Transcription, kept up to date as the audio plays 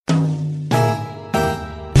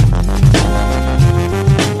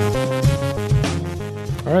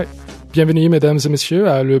Bienvenue, mesdames et messieurs,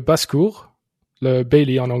 à le Basse-Cour, le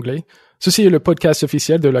Bailey en anglais. Ceci est le podcast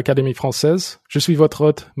officiel de l'Académie française. Je suis votre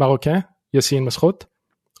hôte marocain, Yassine Masrout.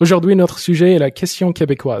 Aujourd'hui, notre sujet est la question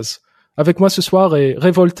québécoise. Avec moi ce soir est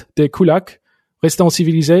Révolte des Coulacs, Restants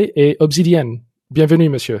civilisés et Obsidienne. Bienvenue,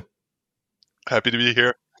 monsieur. Happy to be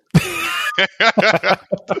here.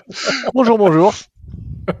 Bonjour.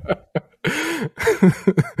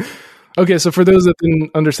 Okay, so for those that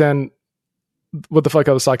didn't understand what the fuck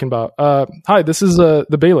I was talking about, hi, this is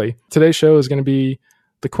the Bailey. Today's show is going to be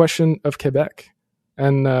the question of Quebec,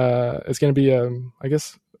 and it's going to be, I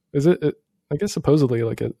guess supposedly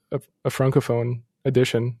like a francophone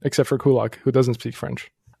edition, except for Kulak, who doesn't speak French.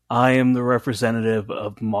 I am the representative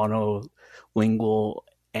of monolingual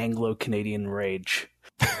Anglo-Canadian rage.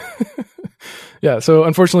 Yeah, so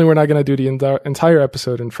unfortunately, we're not going to do the entire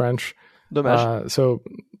episode in French. Dommage. So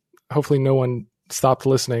hopefully no one stopped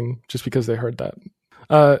listening just because they heard that.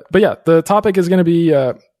 But yeah, the topic is going to be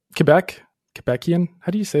Quebecian.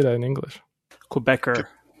 How do you say that in English? Quebecer.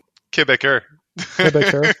 Quebecer.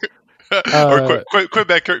 Quebecer. Or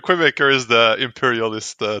Quebecer is the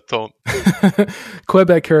imperialist tone.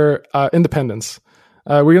 Quebecer independence.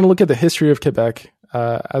 We're going to look at the history of Quebec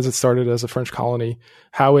as it started as a French colony,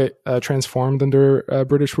 how it transformed under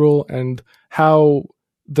British rule, and how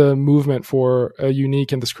the movement for a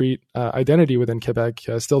unique and discrete identity within Quebec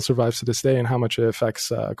still survives to this day, and how much it affects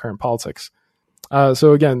current politics.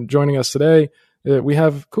 So again, joining us today, we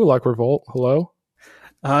have Kulak Revolt. Hello.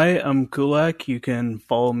 Hi, I'm Kulak. You can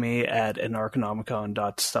follow me at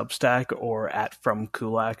anarchonomicon.substack or at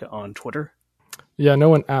FromKulak on Twitter. Yeah, no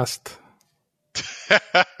one asked.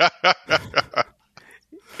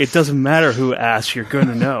 It doesn't matter who asks, you're going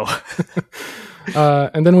to know.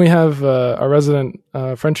 And then we have our resident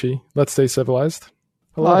Frenchie. Let's stay civilized.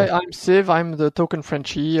 Hello. Hi, I'm Siv. I'm the token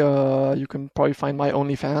Frenchie. You can probably find my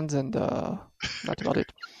OnlyFans, and that's about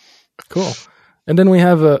it. Cool. And then we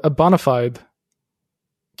have a bona fide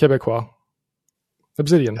Québécois,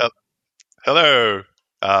 Obsidian. Hello.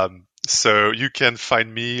 So you can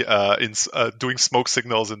find me in doing smoke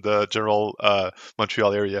signals in the general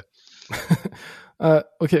Montreal area.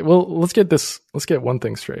 Okay, well, let's get one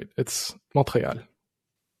thing straight. It's Montreal.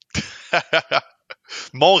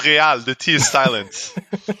 Montreal, the T is silent.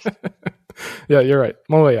 Yeah, you're right.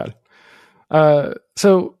 Montreal.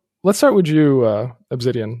 So let's start with you,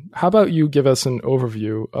 Obsidian. How about you give us an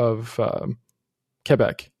overview of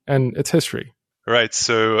Quebec and its history? Right.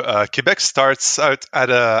 So Quebec starts out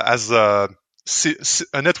as a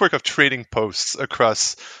network of trading posts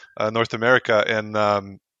across North America,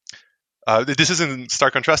 and this is in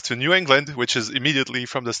stark contrast to New England, which is immediately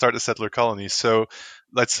from the start a settler colony. So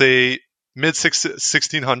let's say mid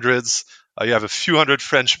 1600s, you have a few hundred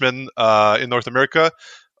Frenchmen in North America,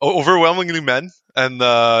 overwhelmingly men, and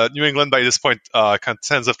New England by this point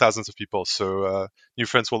tens of thousands of people. So New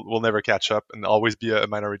France will never catch up and always be a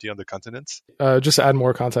minority on the continent. Just to add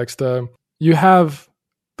more context, you have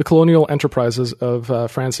the colonial enterprises of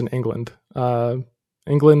France and England.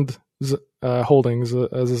 England's holdings,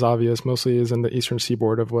 as is obvious, mostly is in the eastern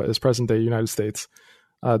seaboard of what is present-day United States.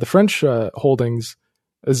 The French holdings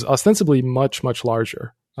is ostensibly much, much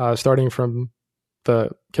larger, starting from the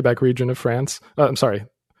Quebec region of France.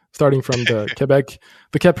 Starting from the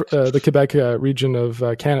Quebec region of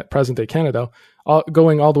present-day Canada,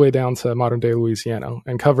 going all the way down to modern-day Louisiana,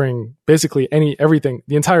 and covering basically everything,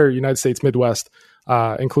 the entire United States Midwest,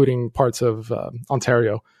 including parts of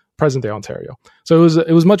Ontario. Present-day Ontario. So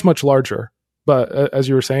it was much, much larger. But as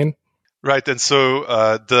you were saying, right, and so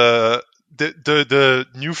the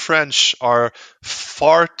New French are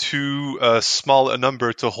far too small a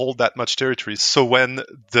number to hold that much territory. So when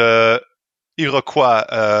the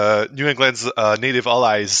Iroquois, New England's native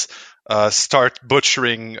allies, start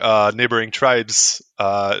butchering neighboring tribes,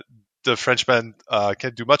 the Frenchmen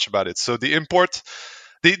can't do much about it. So they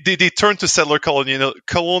turn to settler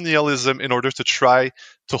colonialism in order to try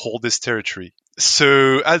to hold this territory.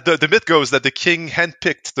 So the myth goes that the king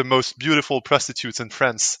handpicked the most beautiful prostitutes in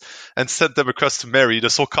France and sent them across to marry the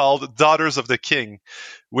so-called daughters of the king,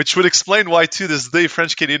 which would explain why to this day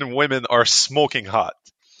French-Canadian women are smoking hot.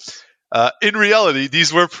 In reality,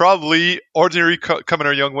 these were probably ordinary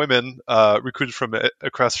commoner young women recruited from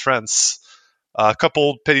across France. A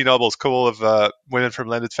couple petty nobles, couple of women from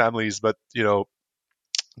landed families, but the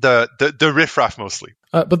riffraff mostly.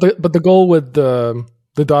 But the goal with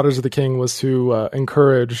the daughters of the king was to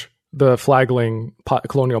encourage the flagging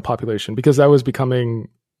colonial population, because that was becoming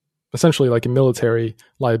essentially like a military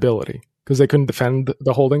liability because they couldn't defend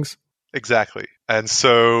the holdings. Exactly. And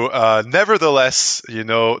so, nevertheless,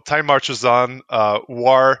 time marches on.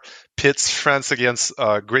 War pits France against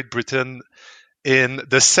Great Britain. In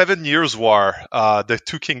the 7 Years' War, the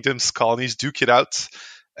two kingdoms' colonies duke it out,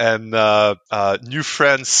 and New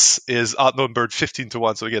France is outnumbered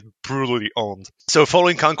 15-1, so they get brutally owned. So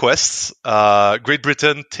following conquests, Great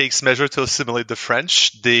Britain takes measure to assimilate the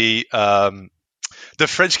French. The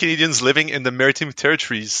French Canadians living in the maritime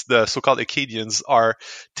territories, the so-called Acadians, are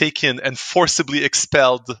taken and forcibly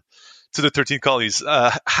expelled to the 13 colonies.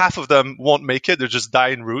 Half of them won't make it. They're just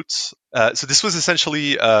die en route. So this was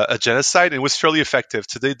essentially a genocide, and it was fairly effective.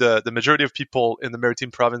 Today, the majority of people in the maritime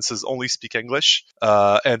provinces only speak English,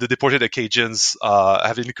 and the deported Acadians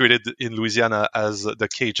have immigrated in Louisiana as the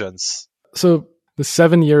Cajuns. So the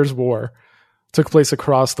 7 Years' War took place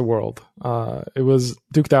across the world. It was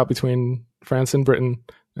duked out between France and Britain,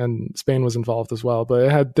 and Spain was involved as well, but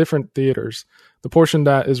it had different theaters. The portion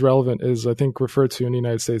that is relevant is, I think, referred to in the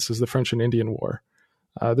United States as the French and Indian War.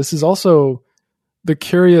 This is also there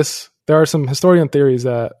are some historian theories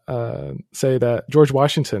that say that George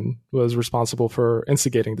Washington was responsible for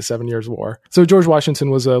instigating the 7 Years' War. So George Washington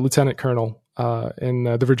was a lieutenant colonel in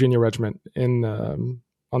the Virginia Regiment on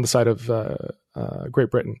the side of Great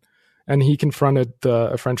Britain. And he confronted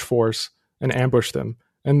a French force and ambushed them.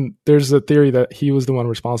 And there's a theory that he was the one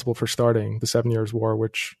responsible for starting the 7 Years' War,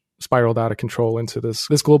 which spiraled out of control into this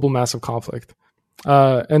global massive conflict.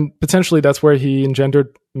 And potentially that's where he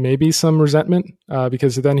engendered maybe some resentment,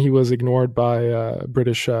 because then he was ignored by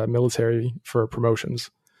British military for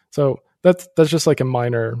promotions. So that's just like a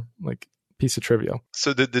minor piece of trivia.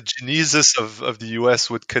 So the genesis of the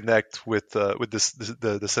U.S. would connect with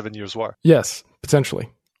the 7 Years' War. Yes, potentially.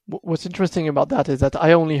 What's interesting about that is that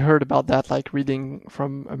I only heard about that reading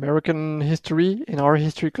from American history. In our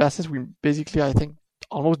history classes, we basically, I think,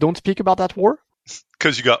 almost don't speak about that war.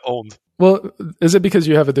 Because you got owned. Well, is it because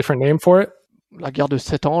you have a different name for it? La Guerre de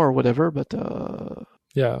 7 ans or whatever, but...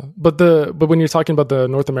 Yeah, but when you're talking about the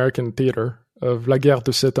North American theater of La Guerre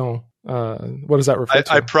de 7 ans, what does that refer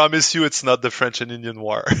to? I promise you it's not the French and Indian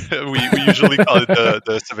War. we usually call it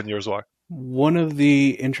the 7 Years' War. One of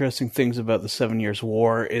the interesting things about the 7 Years'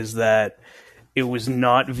 War is that it was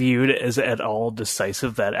not viewed as at all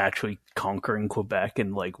decisive that actually conquering Quebec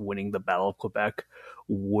and winning the Battle of Quebec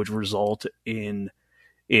would result in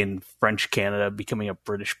French Canada becoming a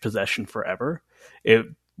British possession forever. It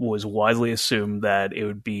was widely assumed that it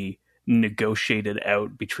would be negotiated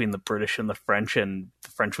out between the British and the French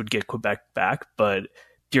would get Quebec back, but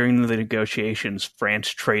during the negotiations, France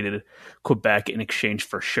traded Quebec in exchange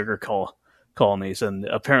for sugar colonies, and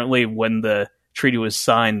apparently when the treaty was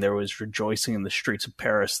signed, there was rejoicing in the streets of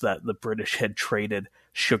Paris that the British had traded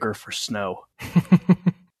sugar for snow.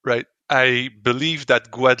 Right. I believe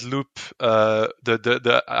that Guadeloupe,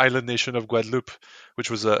 the island nation of Guadeloupe, which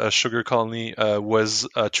was a sugar colony, was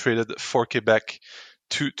traded for Quebec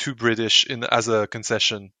to British as a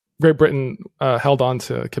concession. Great Britain held on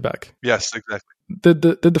to Quebec. Yes, exactly. Did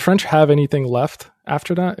the French have anything left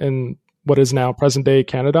after that in what is now present-day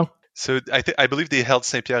Canada? So I believe they held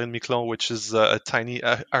Saint-Pierre-and-Miquelon, which is a tiny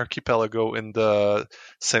archipelago in the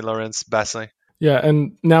St. Lawrence Basin. Yeah,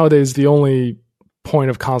 and nowadays the only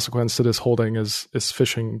point of consequence to this holding is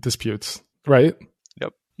fishing disputes, right?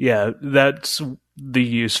 Yep. Yeah, that's the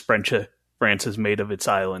use France has made of its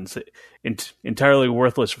islands. Entirely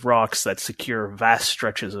worthless rocks that secure vast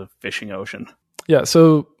stretches of fishing ocean. Yeah,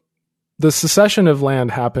 so the secession of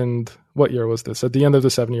land happened, what year was this? At the end of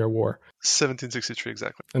the 7 Year War. 1763,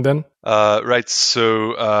 exactly. And then? Right,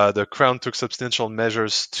 so the Crown took substantial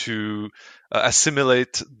measures to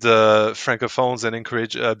assimilate the Francophones and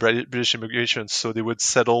encourage British immigration. So they would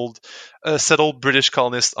settle British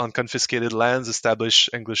colonists on confiscated lands, establish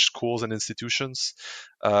English schools and institutions.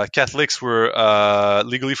 Catholics were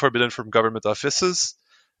legally forbidden from government offices,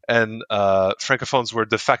 and Francophones were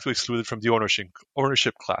de facto excluded from the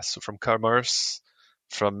ownership class, so from commerce,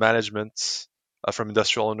 from management, from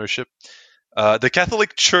industrial ownership. The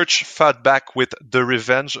Catholic Church fought back with the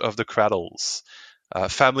Revenge of the Cradles.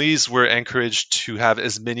 Families were encouraged to have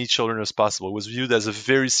as many children as possible. It was viewed as a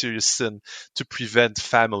very serious sin to prevent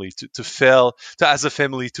family, as a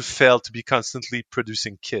family to fail to be constantly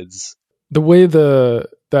producing kids. The way that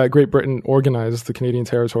Great Britain organized the Canadian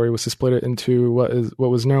territory was to split it into what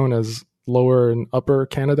was known as Lower and Upper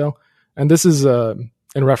Canada, and this is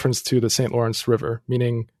in reference to the St. Lawrence River,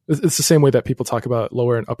 meaning it's the same way that people talk about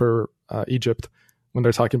Lower and Upper Egypt when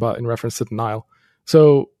they're talking about in reference to the Nile.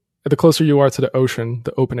 So the closer you are to the ocean,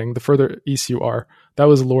 the opening, the further east you are, that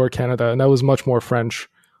was Lower Canada, and that was much more French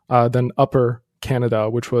than Upper Canada,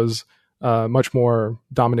 which was much more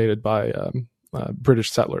dominated by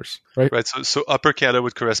British settlers, right? Right. So Upper Canada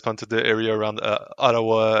would correspond to the area around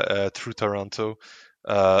Ottawa through Toronto.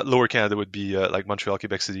 Lower Canada would be like Montreal,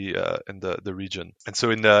 Quebec City, in the region. And so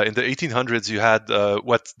in the 1800s, you had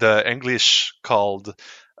what the English called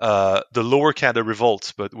the Lower Canada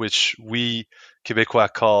Revolt, but which we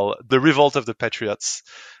Québécois call the Revolt of the Patriots.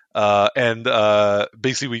 And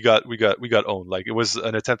basically we got owned. Like, it was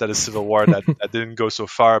an attempt at a civil war that didn't go so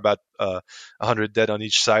far. About 100 dead on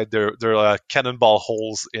each side. There are cannonball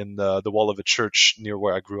holes in the wall of a church near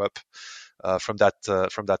where I grew up from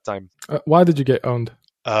that time. Why did you get owned?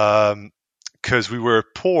 Because we were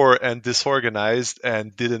poor and disorganized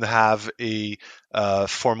and didn't have a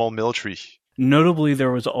formal military. Notably,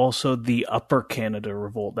 there was also the Upper Canada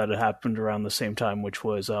Revolt that had happened around the same time, which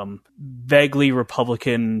was vaguely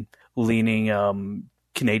Republican-leaning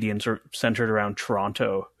Canadians centered around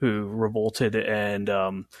Toronto who revolted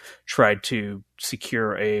and tried to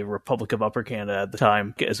secure a Republic of Upper Canada at the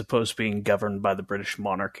time, as opposed to being governed by the British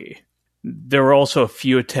monarchy. There were also a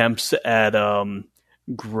few attempts at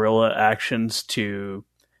guerrilla actions to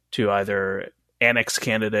either annex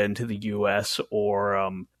Canada into the U.S.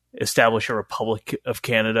 or establish a Republic of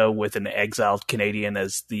Canada with an exiled Canadian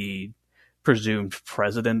as the presumed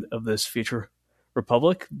president of this future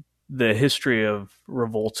republic. The history of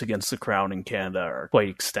revolts against the Crown in Canada are quite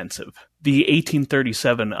extensive. The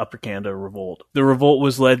 1837 Upper Canada Revolt. The revolt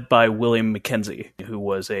was led by William Mackenzie, who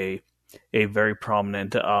was a very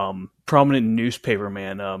prominent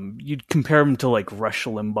newspaperman. You'd compare him to like Rush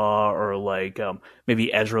Limbaugh or like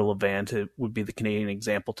maybe Ezra Levant. It would be the Canadian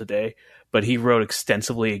example today. But he wrote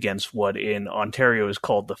extensively against what in Ontario is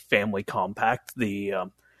called the Family Compact, the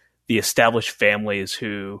established families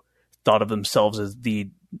who thought of themselves as the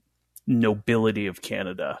nobility of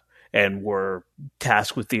Canada and were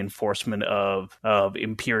tasked with the enforcement of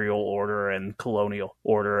imperial order and colonial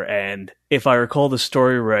order. And if I recall the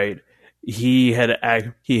story right, he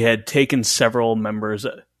had taken several members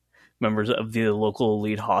of the local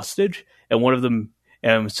elite hostage, and one of them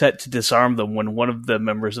set to disarm them when one of the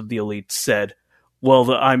members of the elite said,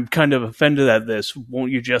 "Well, I'm kind of offended at this.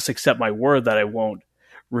 Won't you just accept my word that I won't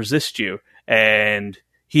resist you?" And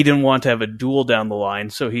he didn't want to have a duel down the line,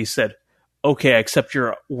 so he said, "Okay, I accept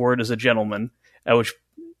your word as a gentleman." And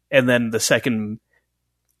then the second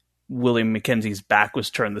William Mackenzie's back was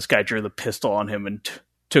turned, this guy drew the pistol on him and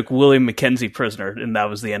took William Mackenzie prisoner, and that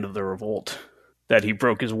was the end of the revolt. That he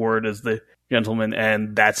broke his word as the gentleman,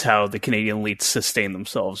 and that's how the Canadian elites sustain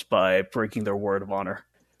themselves, by breaking their word of honor,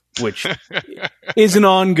 which is an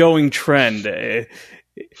ongoing trend to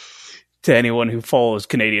anyone who follows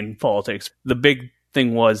Canadian politics. The big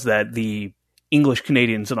thing was that the English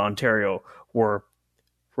Canadians in Ontario were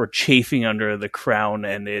chafing under the Crown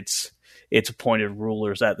and its appointed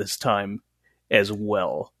rulers at this time as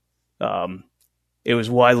well. It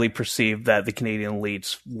was widely perceived that the Canadian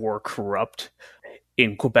elites were corrupt.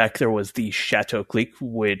 In Quebec, there was the Chateau Clique,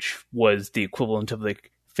 which was the equivalent of the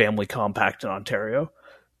Family Compact in Ontario.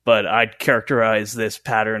 But I'd characterize this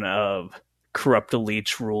pattern of corrupt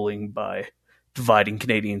elites ruling by dividing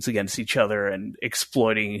Canadians against each other and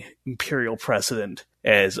exploiting imperial precedent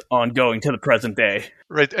as ongoing to the present day.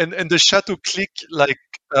 Right, and the Chateau Clique, like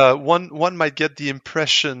one might get the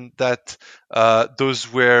impression that those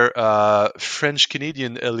were French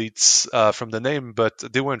Canadian elites from the name, but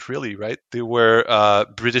they weren't really, right? They were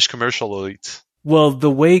British commercial elites. Well, the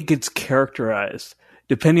way it gets characterized,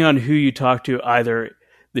 depending on who you talk to, either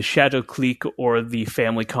the Chateau Clique or the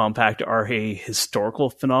Family Compact are a historical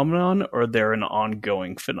phenomenon or they're an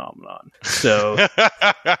ongoing phenomenon. So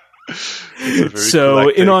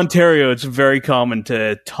in Ontario, it's very common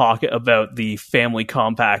to talk about the Family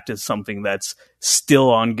Compact as something that's still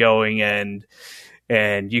ongoing, and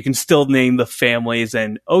you can still name the families,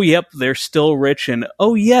 and oh yep, they're still rich, and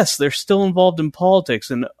oh yes, they're still involved in politics,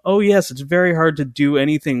 and oh yes, it's very hard to do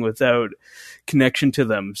anything without connection to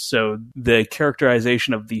them. So the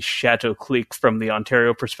characterization of the Chateau Clique from the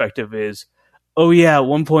Ontario perspective is, oh yeah, at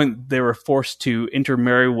one point they were forced to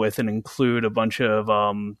intermarry with and include a bunch of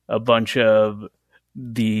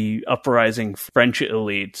the uprising French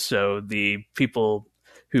elite, so the people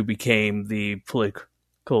who became the political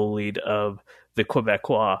elite of the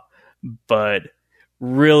Québécois. But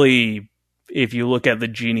really, if you look at the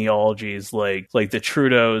genealogies, like the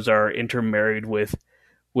Trudeaus are intermarried with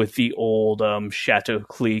the old Chateau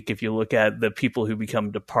Clique. If you look at the people who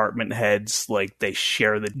become department heads, like they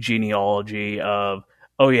share the genealogy of,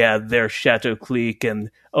 oh yeah, they're Chateau Clique, and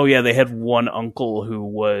oh yeah, they had one uncle who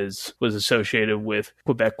was associated with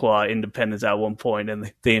Québécois independence at one point,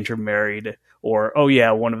 and they intermarried. Or, oh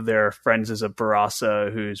yeah, one of their friends is a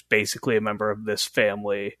Barassa who's basically a member of this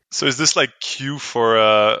family. So is this like Q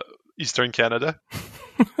for Eastern Canada?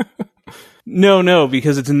 No,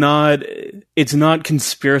 because it's not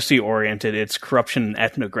conspiracy oriented. It's corruption and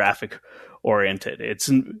ethnographic oriented. It's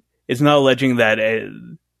not alleging that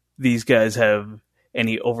these guys have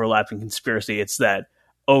any overlapping conspiracy. It's that,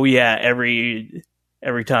 oh yeah, every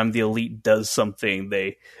time the elite does something,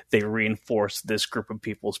 they reinforce this group of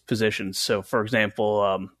people's positions. So, for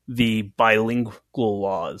example, the bilingual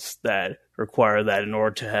laws that require that in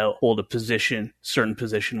order to hold a certain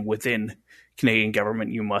position within Canadian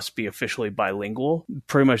government, you must be officially bilingual.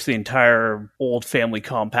 Pretty much the entire old family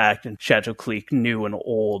compact and Chateau Clique, new and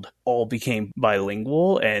old, all became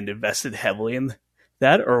bilingual and invested heavily in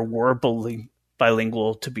that, or were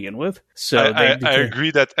bilingual to begin with. So I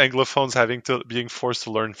agree that Anglophones being forced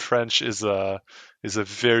to learn French is a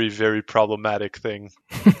very, very problematic thing.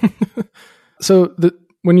 So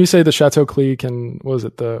when you say the Chateau Clique and what was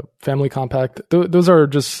it, the Family Compact, those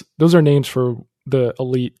are names for the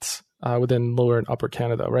elites within Lower and Upper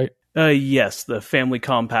Canada, right? Yes, the Family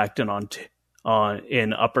Compact in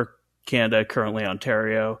Upper Canada, currently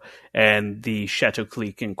Ontario, and the Chateau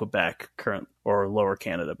Clique in Quebec, or Lower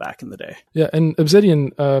Canada back in the day. Yeah, and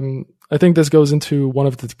Obsidian, I think this goes into one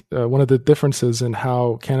of the differences in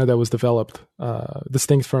how Canada was developed,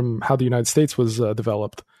 distinct from how the United States was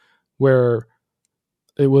developed, where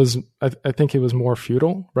it was, I think it was more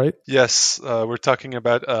feudal, right? Yes, we're talking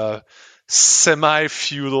about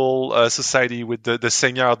semi-feudal society with the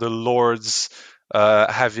seigneur, the lords,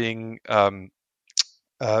 having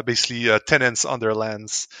basically tenants on their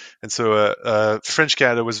lands. And so French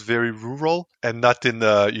Canada was very rural and not in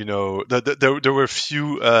there were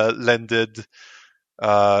few landed,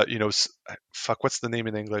 what's the name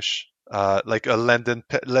in English? Like a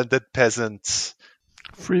landed peasant.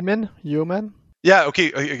 Freeman, yeoman. Yeah.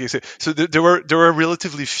 Okay. So there were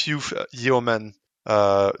relatively few yeomen.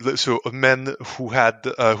 So men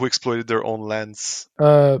who exploited their own lands.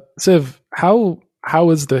 Siv,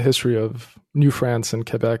 how is the history of New France and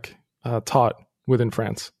Quebec taught within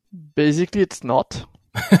France? Basically, it's not.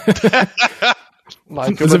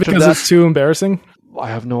 Is it because it's too embarrassing? I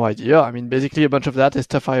have no idea. I mean, basically, a bunch of that is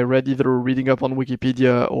stuff I read either reading up on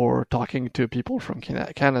Wikipedia or talking to people from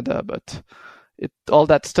Canada. But all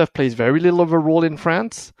that stuff plays very little of a role in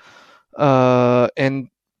France. And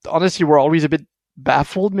honestly, we're always a bit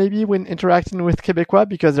baffled maybe when interacting with Québécois,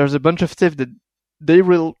 because there's a bunch of stuff that they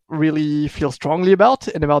will really feel strongly about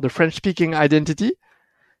and about the French-speaking identity.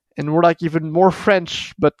 And we're like even more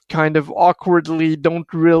French, but kind of awkwardly don't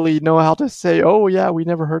really know how to say, oh yeah, we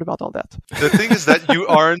never heard about all that. The thing is that you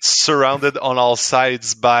aren't surrounded on all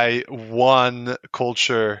sides by one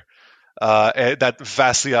culture that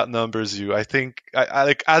vastly outnumbers you. I think I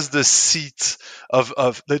like as the seat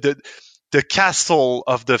of the castle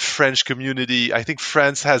of the French community, I think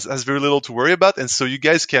France has very little to worry about. And so you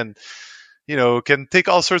guys can take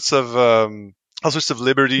all sorts of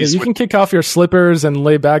liberties. Yeah, you can kick off your slippers and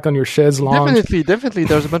lay back on your chaise lounge. Definitely.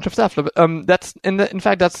 There's a bunch of stuff. That's in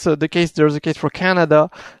fact that's the case. There's a case for Canada.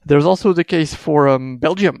 There's also the case for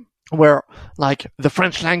Belgium, where like the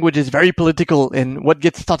French language is very political, and what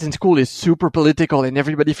gets taught in school is super political, and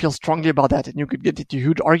everybody feels strongly about that, and you could get into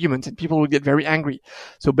huge arguments, and people would get very angry.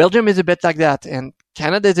 So Belgium is a bit like that, and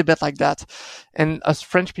Canada is a bit like that. And us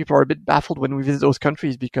French people are a bit baffled when we visit those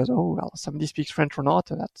countries because, oh well, somebody speaks French or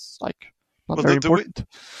not, and that's like not very important.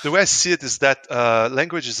 The way I see it is that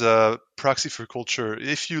language is a proxy for culture.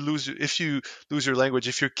 If you lose your language,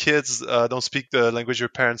 if your kids don't speak the language your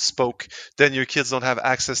parents spoke, then your kids don't have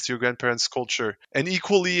access to your grandparents' culture. And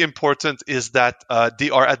equally important is that they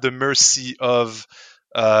are at the mercy of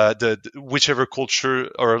the whichever culture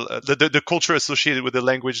or the culture associated with the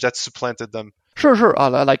language that supplanted them. Sure.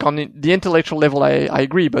 Like on the intellectual level, I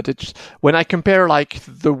agree. But it's when I compare like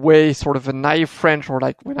the way sort of a naive French or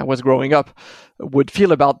like when I was growing up would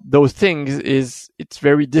feel about those things is it's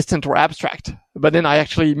very distant or abstract. But then I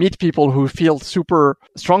actually meet people who feel super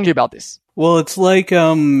strongly about this. Well, it's like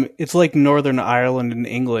Northern Ireland and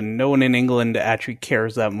England. No one in England actually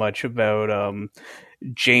cares that much about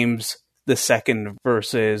James II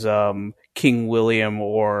versus King William,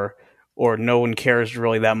 or no one cares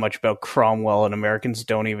really that much about Cromwell, and Americans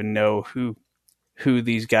don't even know who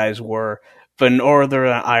these guys were. But in Northern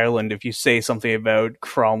Ireland, if you say something about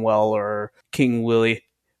Cromwell or King Willie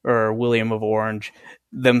or William of Orange,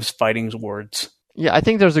 them's fighting words. Yeah, I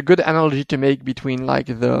think there's a good analogy to make between like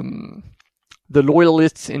the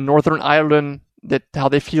loyalists in Northern Ireland, that how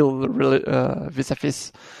they feel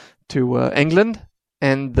vis-a-vis to England,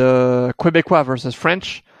 and the Québécois versus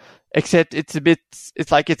French except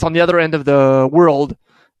it's like it's on the other end of the world,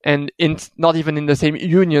 and not even in the same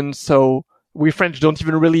union. So we French don't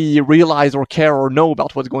even really realize or care or know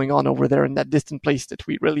about what's going on over there in that distant place that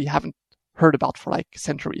we really haven't heard about for like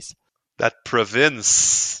centuries. That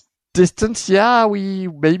province. Distance, yeah, we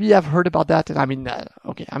maybe have heard about that. And I mean,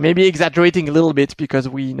 okay, I may be exaggerating a little bit because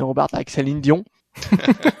we know about like Céline Dion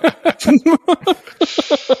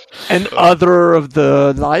and other of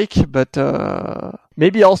the like, but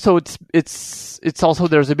maybe also it's also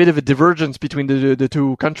there's a bit of a divergence between the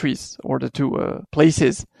two countries or the two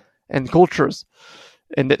places and cultures.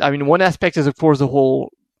 And that, I mean, one aspect is of course the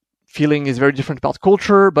whole feeling is very different about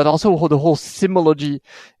culture, but also the whole symbology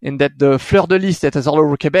in that the fleur de lis that is all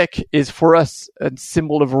over Quebec is for us a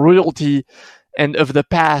symbol of royalty and of the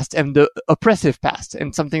past and the oppressive past,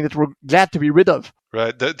 and something that we're glad to be rid of.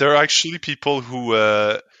 Right. There are actually people who,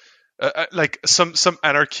 like some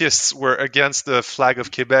anarchists were against the flag of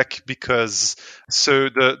Quebec because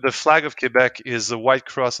the flag of Quebec is a white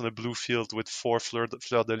cross on a blue field with 4 fleur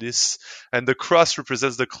de lis, and the cross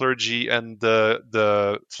represents the clergy and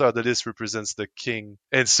the fleur de lis represents the king,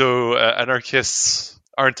 and so anarchists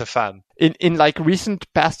aren't a fan. In like recent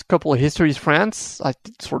past couple of histories, France, like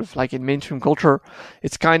sort of like in mainstream culture,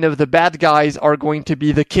 it's kind of the bad guys are going to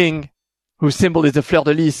be the king, whose symbol is the fleur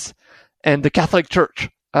de lis, and the Catholic Church.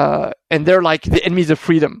 And they're like the enemies of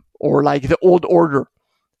freedom or like the old order.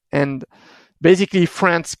 And basically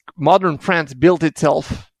modern France built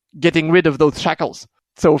itself getting rid of those shackles.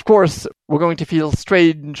 So of course, we're going to feel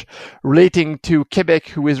strange relating to Quebec,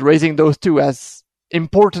 who is raising those two as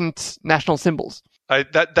important national symbols.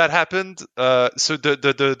 That happened. So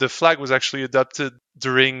the flag was actually adopted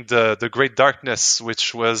during the Great Darkness,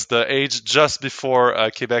 which was the age just before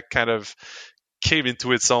Quebec kind of came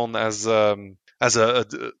into its own as a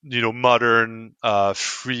modern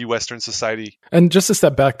free Western society. And just to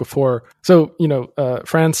step back before, so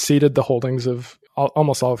France ceded the holdings of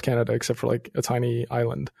almost all of Canada except for like a tiny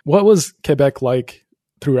island. What was Quebec like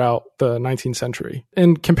throughout the 19th century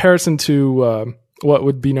in comparison to what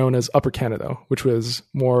would be known as Upper Canada, which was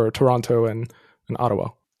more Toronto and Ottawa?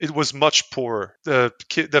 It was much poorer. The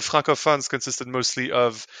francophones consisted mostly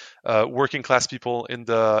of working class people in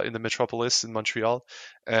the metropolis in Montreal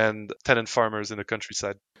and tenant farmers in the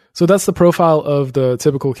countryside. So that's the profile of the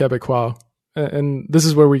typical Québécois. And this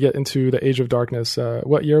is where we get into the Age of Darkness.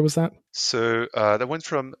 What year was that? So that went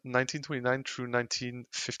from 1929 through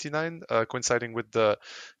 1959, coinciding with the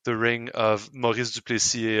reign of Maurice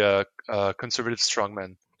Duplessis, a conservative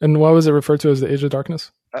strongman. And why was it referred to as the Age of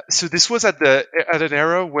Darkness? So this was at an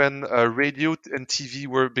era when radio and TV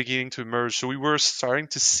were beginning to emerge. So we were starting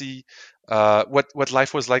to see what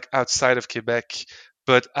life was like outside of Quebec.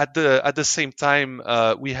 But at the same time,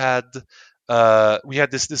 we had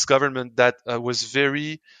this government that was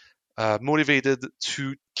very motivated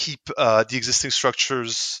to keep the existing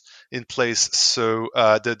structures in place. So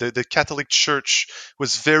the Catholic Church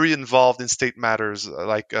was very involved in state matters.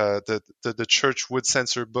 Like the church would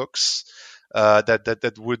censor books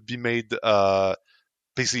that would be made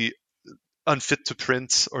basically unfit to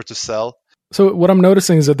print or to sell. So what I'm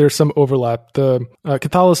noticing is that there's some overlap. The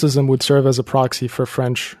Catholicism would serve as a proxy for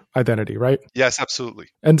French identity, right? Yes, absolutely.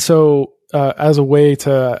 And so as a way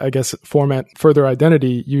to, I guess, format further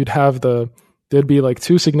identity, you'd have there'd be like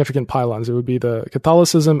two significant pylons. It would be the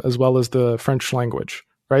Catholicism as well as the French language,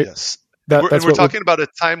 right? Yes. We're talking about a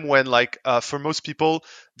time when, like, for most people,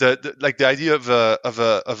 the idea of a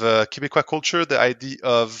Québécois culture, the idea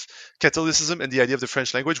of Catholicism, and the idea of the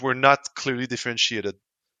French language were not clearly differentiated.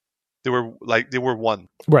 They were one.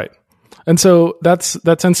 Right. And so that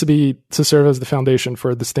tends to serve as the foundation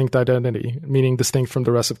for a distinct identity, meaning distinct from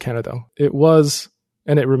the rest of Canada. It was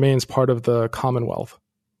and it remains part of the Commonwealth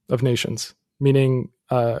of Nations, meaning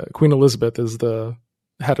Queen Elizabeth is the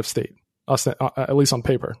head of state, at least on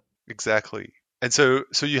paper. Exactly. And so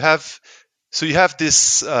you have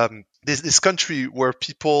this this country where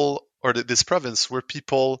people, or this province where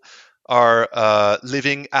people are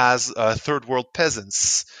living as third world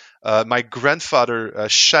peasants. My grandfather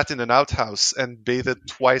shat in an outhouse and bathed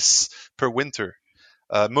twice per winter.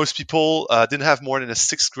 Most people didn't have more than a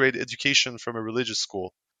 6th grade education from a religious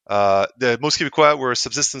school. Most Québécois were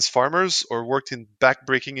subsistence farmers or worked in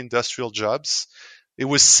back-breaking industrial jobs. It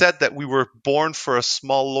was said that we were born for a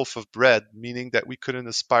small loaf of bread, meaning that we couldn't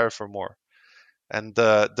aspire for more. And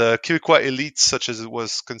the Québécois elite, such as it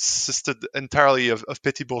was, consisted entirely of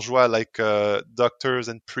petty bourgeois like doctors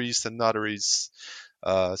and priests and notaries.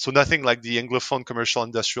 So nothing like the Anglophone commercial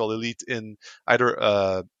industrial elite in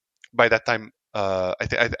either by that time. I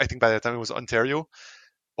think by that time it was Ontario,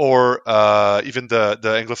 or even the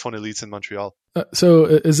Anglophone elites in Montreal. So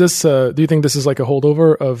is this, do you think this is like a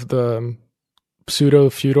holdover of the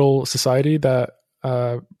pseudo-feudal society that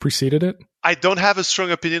preceded it? I don't have a strong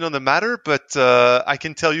opinion on the matter, but I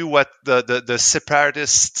can tell you what the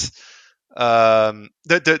separatist,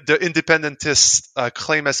 the independentist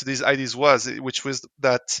claim as to these ideas was, which was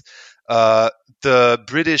that the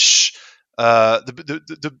British, the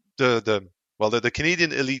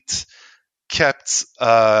Canadian elite kept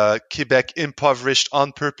Quebec impoverished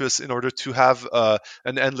on purpose in order to have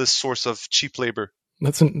an endless source of cheap labor.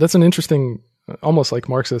 That's an interesting, almost like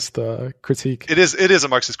Marxist critique. It is a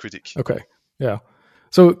Marxist critique. Okay, yeah.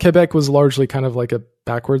 So Quebec was largely kind of like a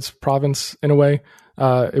backwards province in a way.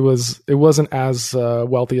 It wasn't as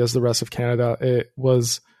wealthy as the rest of Canada. It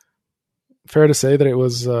was fair to say that it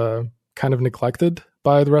was kind of neglected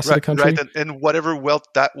by the rest of the country. Right, and whatever wealth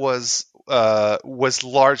that was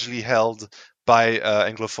largely held by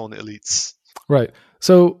Anglophone elites. Right.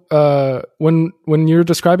 So when you're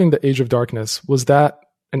describing the Age of Darkness, was that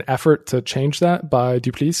an effort to change that by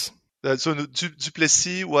Duplessis? So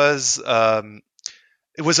Duplessis was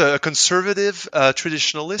it was a conservative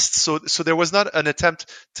traditionalist. So there was not an attempt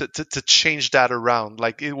to change that around.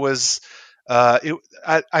 Like it was. I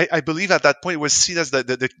believe at that point it was seen as the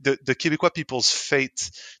Québécois people's fate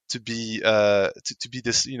to be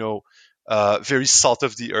this, very salt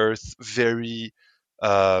of the earth, very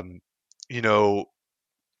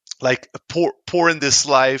like poor in this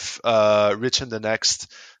life, rich in the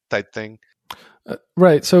next type thing.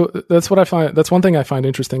 Right. So that's what I find. That's one thing I find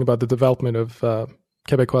interesting about the development of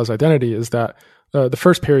Québécoise identity is that the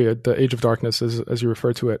first period, the Age of Darkness, as you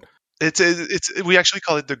refer to it. We actually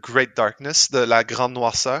call it the Great Darkness, la Grande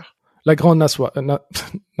Noirceur. La Grande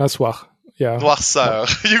Noirceur. Yeah.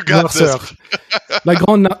 Noirceur. You got Noirceur. this. La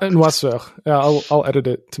Grande Noirceur. Yeah, I'll edit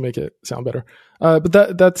it to make it sound better. But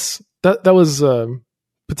that was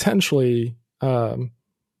potentially, I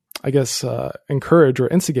guess, encouraged or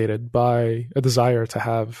instigated by a desire to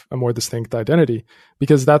have a more distinct identity,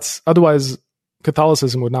 because that's otherwise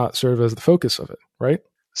Catholicism would not serve as the focus of it, right?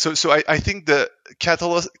 So I think the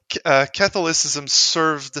Catholicism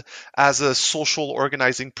served as a social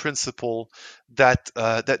organizing principle that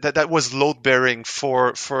was load bearing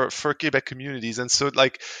for Quebec communities, and so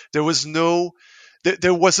like there wasn't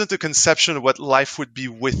a conception of what life would be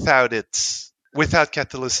without it. Without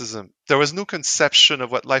Catholicism, there was no conception of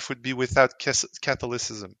what life would be without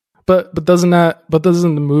Catholicism. But doesn't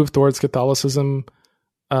the move towards Catholicism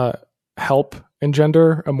help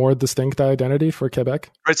engender a more distinct identity for Quebec?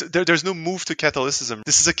 Right. So there's no move to Catholicism.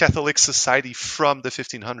 This is a Catholic society from the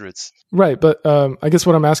 1500s. Right. But I guess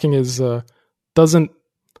what I'm asking is, doesn't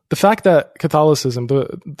the fact that Catholicism,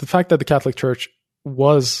 the fact that the Catholic Church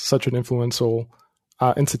was such an influential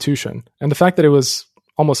institution, and the fact that it was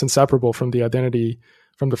almost inseparable from the identity,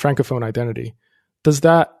 from the Francophone identity, was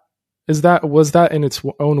that in its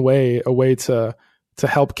own way a way to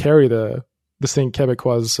help carry the distinct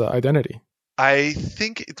Québécoise identity? I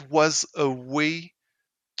think it was a way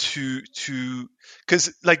to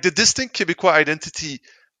because like the distinct Québécois identity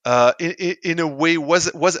in a way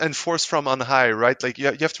was enforced from on high, right? Like you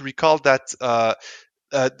have to recall that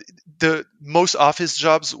the most office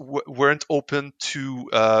jobs weren't open to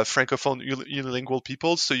Francophone unilingual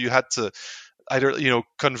people, so you had to either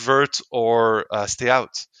convert or stay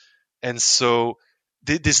out, and so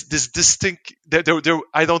this distinct there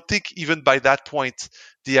I don't think even by that point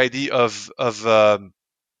the idea of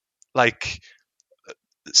like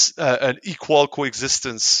an equal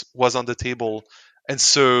coexistence was on the table, and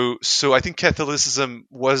so I think Catholicism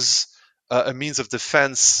was a means of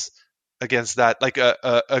defense against that, like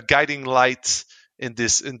a guiding light in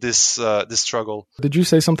this struggle. Did you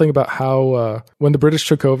say something about how when the British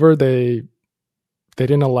took over, they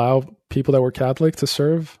didn't allow people that were Catholic to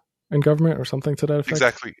serve in government or something to that effect?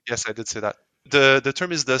 Exactly. Yes, I did say that. The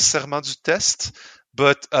term is the Serment du Test,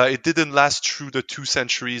 but it didn't last through the 2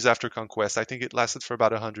 centuries after conquest. I think it lasted for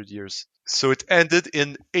about 100 years. So it ended in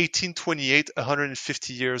 1828,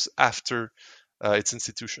 150 years after its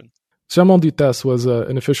institution. Serment du Test was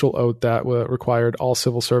an official oath that required all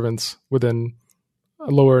civil servants within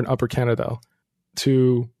Lower and Upper Canada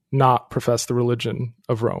to not profess the religion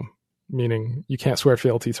of Rome, meaning you can't swear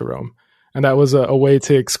fealty to Rome. And that was a way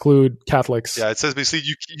to exclude Catholics. Yeah, it says basically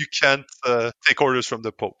you can't take orders from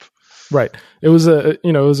the Pope. Right. It was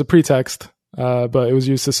a pretext, but it was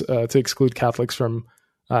used to exclude Catholics from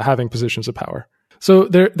having positions of power. So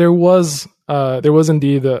there was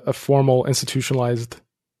indeed a formal institutionalized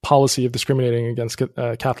policy of discriminating against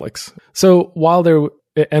Catholics. So while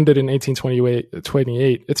it ended in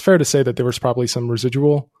 1828, it's fair to say that there was probably some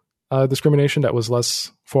residual discrimination that was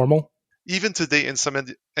less formal? Even today, in some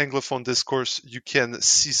Anglophone discourse, you can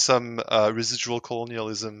see some residual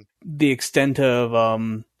colonialism. The extent of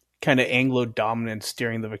kind of Anglo dominance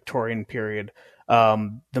during the Victorian period.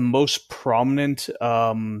 The most prominent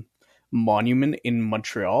monument in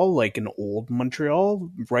Montreal, like in old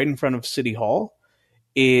Montreal, right in front of City Hall,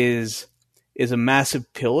 is a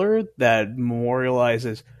massive pillar that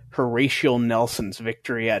memorializes Horatio Nelson's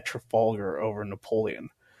victory at Trafalgar over Napoleon.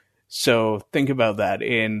 So think about that.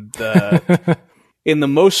 In the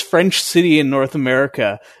most French city in North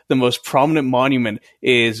America, the most prominent monument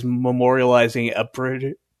is memorializing a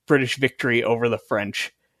British victory over the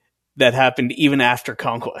French that happened even after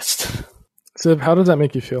conquest. Siv, how does that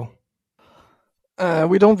make you feel?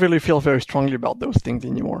 We don't really feel very strongly about those things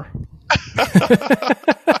anymore.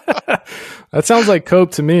 That sounds like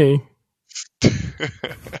cope to me.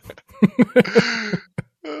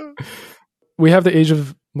 We have the age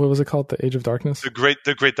of, what was it called? The Age of Darkness? The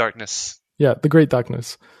Great Darkness. Yeah, the Great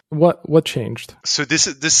Darkness. What changed? So this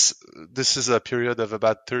is a period of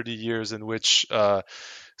about 30 years in which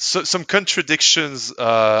some contradictions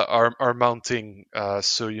are mounting.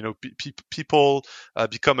 So people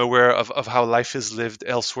become aware of how life is lived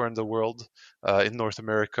elsewhere in the world, in North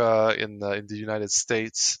America, in the United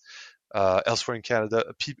States, elsewhere in Canada,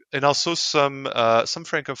 and also some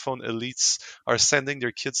francophone elites are sending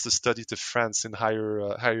their kids to study to France in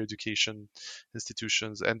higher education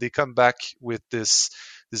institutions, and they come back with this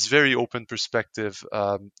very open perspective.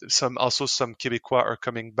 Some Québécois are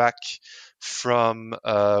coming back from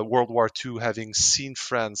World War II, having seen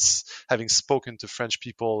France, having spoken to French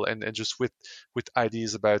people, and just with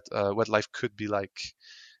ideas about what life could be like.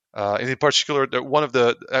 And in particular, one of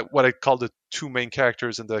the what I call the two main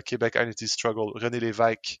characters in the Quebec identity struggle, René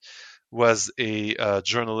Lévesque, was a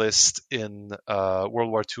journalist in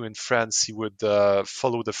World War II in France. He would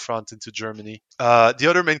follow the front into Germany. The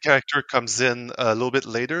other main character comes in a little bit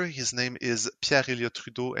later. His name is Pierre Elliott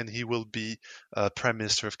Trudeau, and he will be Prime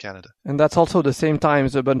Minister of Canada. And that's also the same time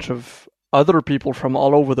as a bunch of other people from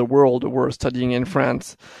all over the world who were studying in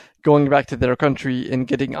France, going back to their country and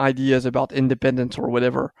getting ideas about independence or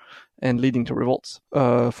whatever, and leading to revolts.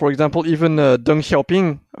 For example, even Deng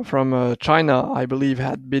Xiaoping from China, I believe,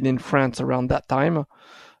 had been in France around that time.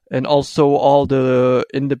 And also all the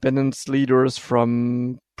independence leaders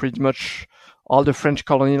from pretty much all the French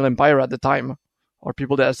colonial empire at the time, or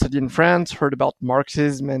people that had studied in France, heard about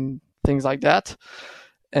Marxism and things like that,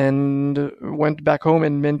 and went back home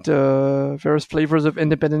and meant various flavors of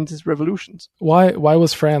independentist revolutions. Why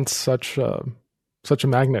was France such a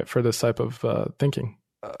magnet for this type of thinking?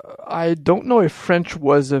 I don't know if French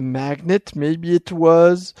was a magnet. Maybe it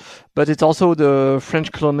was, but it's also the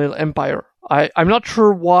French colonial empire. I'm not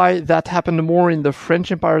sure why that happened more in the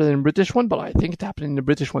French empire than the British one, but I think it happened in the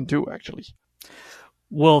British one too, actually.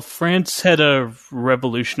 Well, France had a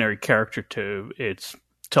revolutionary character to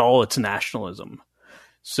all its nationalism.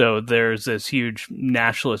 So there's this huge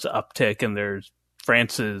nationalist uptick, and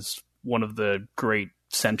France is one of the great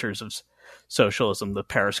centers of socialism, the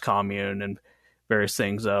Paris Commune and various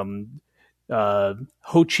things. Ho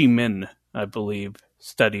Chi Minh, I believe,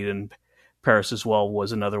 studied in Paris as well,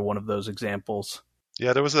 was another one of those examples.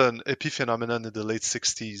 Yeah, there was an epiphenomenon in the late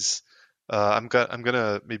 60s. I'm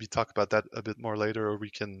gonna maybe talk about that a bit more later, or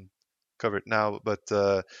we can cover it now. But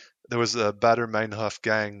there was a Baader-Meinhof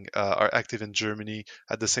gang are active in Germany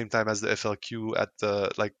at the same time as the FLQ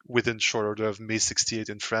at within short order of May 68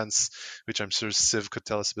 in France, which I'm sure Siv could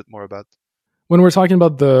tell us a bit more about. When we're talking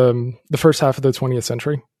about the first half of the 20th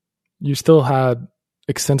century, you still had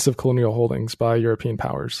extensive colonial holdings by European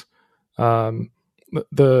powers.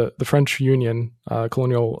 The French Union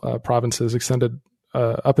colonial provinces extended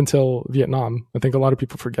up until Vietnam. I think a lot of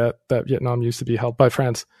people forget that Vietnam used to be held by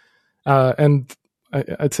France. And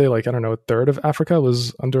I'd say a third of Africa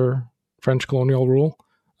was under French colonial rule.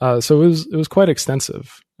 So it was quite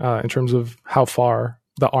extensive in terms of how far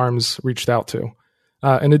the arms reached out to.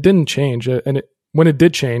 And it didn't change. When it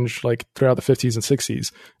did change, throughout the 50s and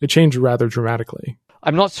 60s, it changed rather dramatically.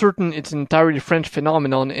 I'm not certain it's an entirely French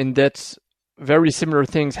phenomenon in that very similar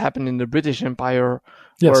things happened in the British Empire,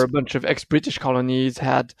 yes, where a bunch of ex-British colonies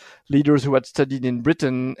had leaders who had studied in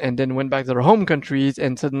Britain and then went back to their home countries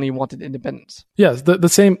and suddenly wanted independence. Yes, the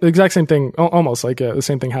exact same thing, almost the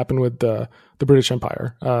same thing happened with the British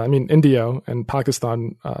Empire. India and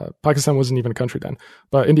Pakistan. Pakistan wasn't even a country then,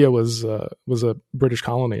 but India was a British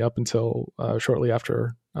colony up until shortly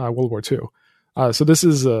after World War II. So this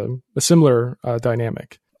is a similar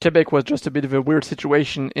dynamic. Quebec was just a bit of a weird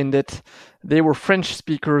situation in that they were French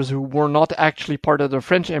speakers who were not actually part of the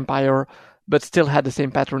French Empire, but still had the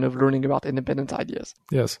same pattern of learning about independent ideas.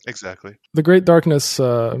 Yes. Exactly. The Great Darkness,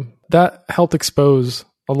 that helped expose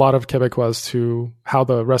a lot of Québécoise to how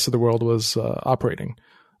the rest of the world was operating.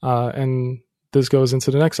 And this goes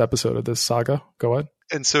into the next episode of this saga. Go ahead.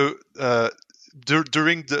 And so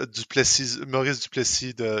during the Maurice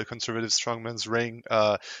Duplessis, the conservative strongman's reign,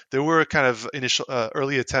 there were kind of initial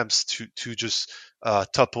early attempts to just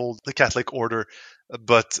topple the Catholic order,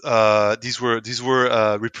 but these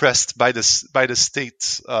were repressed by the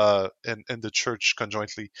state and the church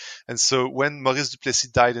conjointly. And so when Maurice Duplessis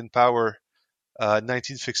died in power,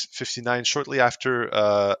 1959, shortly after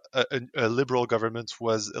a liberal government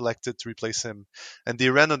was elected to replace him, and they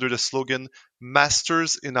ran under the slogan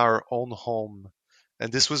 "Masters in our own home."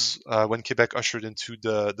 And this was when Quebec ushered into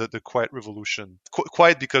the Quiet Revolution.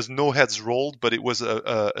 Quiet because no heads rolled, but it was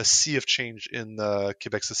a sea of change in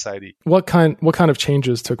Quebec society. What kind of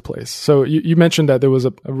changes took place? So you mentioned that there was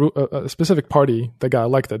a specific party that got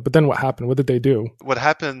elected, but then what happened? What did they do? What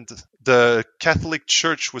happened? The Catholic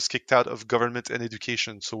Church was kicked out of government and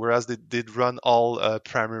education. So whereas they did run all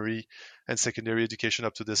primary and secondary education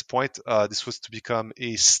up to this point, this was to become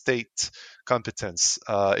a state competence.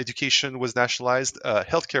 Education was nationalized,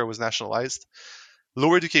 healthcare was nationalized,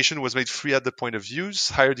 lower education was made free at the point of use,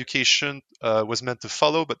 higher education was meant to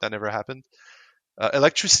follow, but that never happened.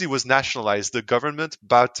 Electricity was nationalized. The government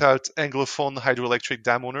bought out Anglophone hydroelectric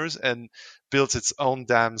dam owners and built its own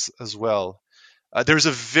dams as well. There's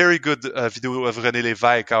a very good video of René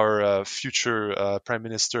Lévesque, our future prime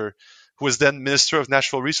minister, who was then Minister of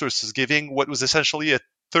Natural Resources, giving what was essentially a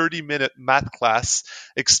 30-minute math class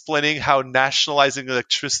explaining how nationalizing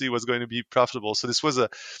electricity was going to be profitable. So this was a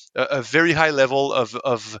very high level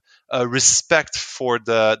of respect for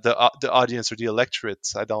the audience or the electorate.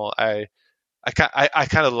 I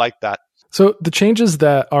kind of like that. So the changes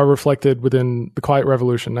that are reflected within the Quiet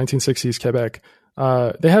Revolution, 1960s Quebec,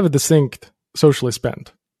 they have a distinct socialist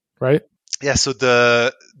bent, right? Yeah, so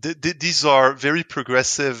these are very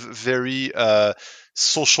progressive, very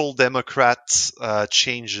social democrat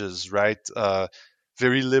changes, right?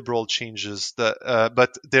 Very liberal changes.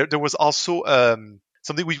 But there was also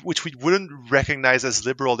something which we wouldn't recognize as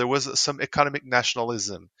liberal. There was some economic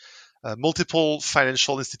nationalism. Multiple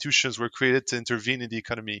financial institutions were created to intervene in the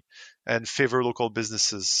economy and favor local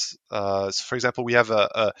businesses. So for example, we have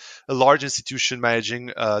a large institution managing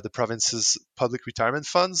the province's public retirement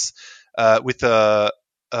funds with a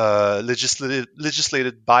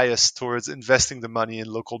legislated bias towards investing the money in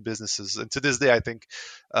local businesses. And to this day, I think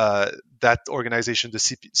that organization, the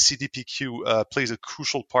CDPQ, plays a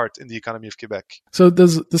crucial part in the economy of Quebec. So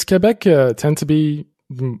does Quebec tend to be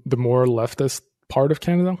the more leftist part of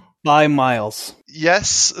Canada? By miles.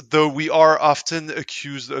 Yes, though we are often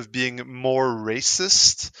accused of being more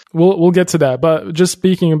racist. We'll get to that, but just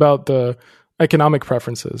speaking about the economic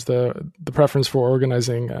preferences, the preference for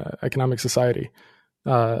organizing economic society,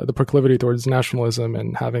 the proclivity towards nationalism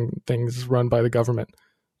and having things run by the government,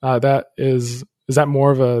 is that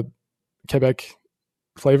more of a Quebec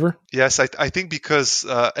flavor? Yes, I think because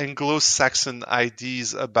Anglo-Saxon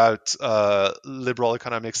ideas about liberal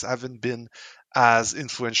economics haven't been as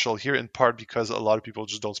influential here, in part because a lot of people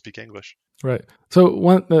just don't speak English. Right. So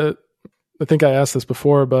I think I asked this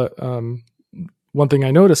before, but one thing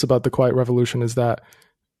I noticed about the Quiet Revolution is that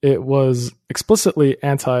it was explicitly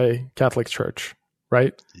anti-Catholic Church,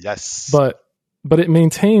 right? Yes. But it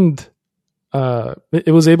maintained,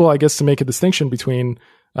 it was able, I guess, to make a distinction between,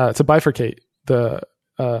 to bifurcate the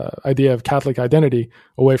idea of Catholic identity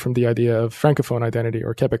away from the idea of Francophone identity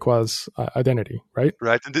or Québécoise identity, right?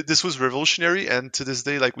 Right. And this was revolutionary. And to this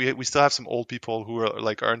day, like we still have some old people who are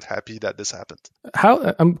like aren't happy that this happened.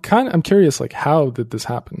 I'm curious, like, how did this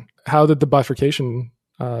happen? How did the bifurcation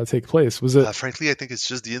take place? Was it frankly, I think it's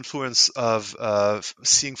just the influence of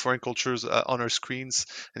seeing foreign cultures on our screens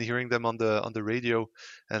and hearing them on the radio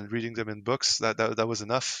and reading them in books. That was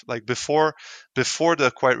enough. Like before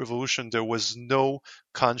the Quiet Revolution, there was no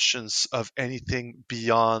conscience of anything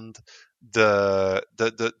beyond the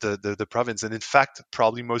province, and in fact,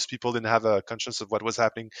 probably most people didn't have a conscience of what was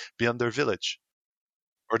happening beyond their village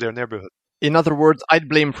or their neighborhood. In other words, I'd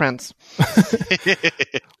blame France.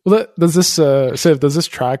 Well, does this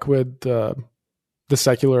track with the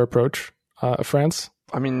secular approach of France?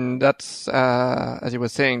 I mean, that's, as you were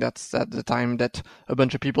saying, that's at the time that a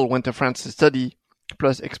bunch of people went to France to study,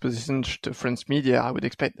 plus expositions to French media, I would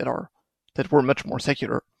expect that were much more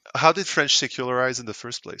secular. How did French secularize in the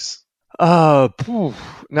first place?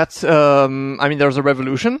 That's, I mean, there was a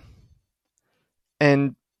revolution,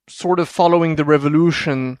 and sort of following the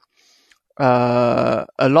revolution, a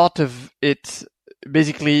lot of it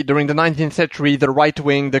basically during the 19th century, the right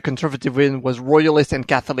wing, the conservative wing, was royalist and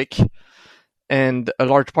Catholic, and a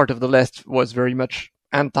large part of the left was very much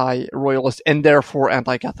anti-royalist and therefore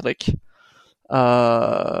anti-Catholic.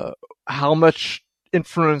 How much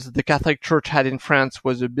influence the Catholic Church had in France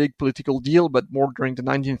was a big political deal, but more during the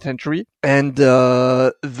 19th century. And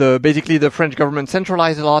basically the French government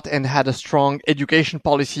centralized a lot and had a strong education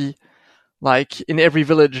policy. Like in every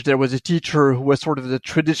village, there was a teacher who was sort of the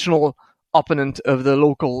traditional opponent of the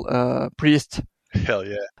local priest. Hell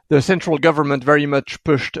yeah. The central government very much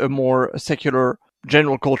pushed a more secular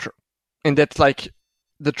general culture. And that's like,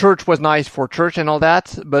 the church was nice for church and all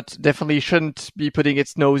that, but definitely shouldn't be putting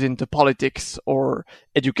its nose into politics or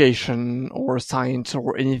education or science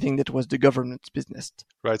or anything that was the government's business.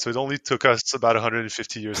 Right. So it only took us about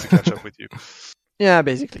 150 years to catch up with you. Yeah,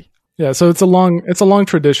 basically. Yeah. So it's a long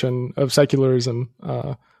tradition of secularism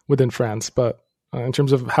within France, but in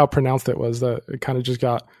terms of how pronounced it was, that it kind of just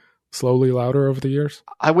got slowly louder over the years.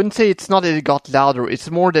 I wouldn't say it's not that it got louder. It's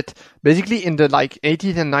more that basically in the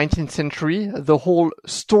 18th and 19th century, the whole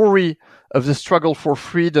story of the struggle for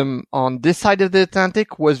freedom on this side of the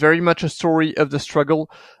Atlantic was very much a story of the struggle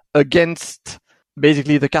against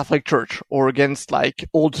basically the Catholic Church or against like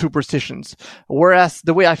old superstitions. Whereas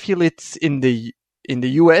the way I feel it's in the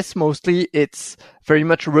US mostly, it's very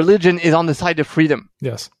much religion is on the side of freedom.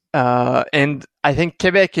 Yes. And I think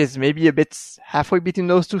Quebec is maybe a bit halfway between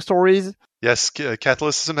those two stories. Yes,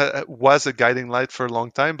 Catholicism was a guiding light for a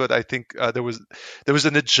long time, but I think there was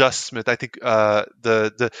an adjustment. I think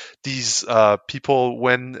these people,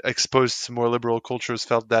 when exposed to more liberal cultures,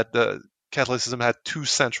 felt that the Catholicism had too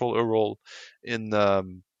central a role in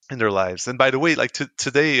their lives. And by the way, like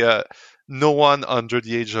today, no one under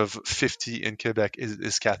the age of 50 in Quebec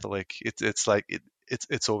is Catholic.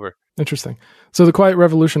 It's over. Interesting. So the Quiet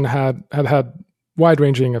Revolution had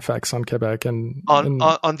wide-ranging effects on Quebec and on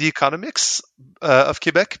the economics of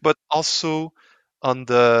Quebec, but also on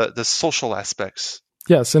the social aspects.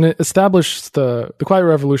 Yes, and it established the Quiet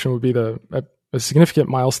Revolution would be a significant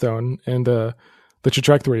milestone in the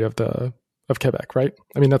trajectory of Quebec, right?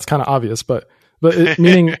 I mean, that's kind of obvious, but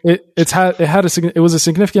meaning it was a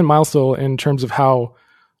significant milestone in terms of how,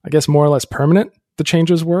 I guess, more or less permanent the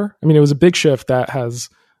changes were. I mean, it was a big shift that has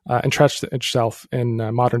entrenched itself in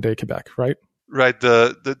modern day Quebec, right? Right.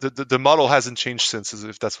 The model hasn't changed since,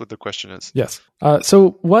 if that's what the question is. Yes.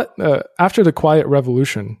 So what after the Quiet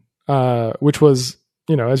Revolution, which was,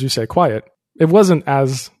 as you say, quiet, it wasn't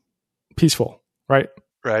as peaceful, right?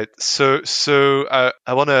 Right. So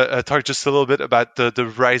I want to talk just a little bit about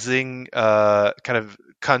the rising kind of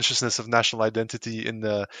consciousness of national identity in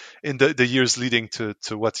the years leading to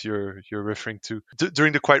what you're referring to.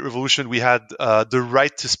 During the Quiet Revolution, we had the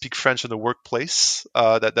right to speak French in the workplace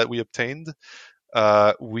that we obtained.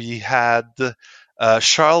 We had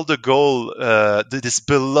Charles de Gaulle, this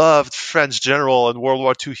beloved French general and World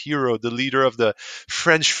War II hero, the leader of the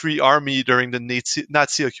French Free Army during the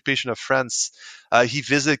Nazi occupation of France. He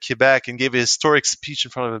visited Quebec and gave a historic speech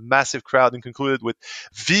in front of a massive crowd and concluded with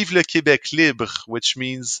 "Vive le Québec libre," which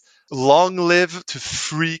means "Long live to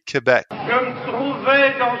free Quebec." Je me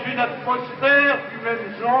trouvais dans une atmosphère du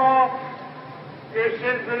même genre que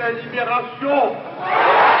celle de la libération.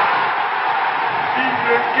 Vive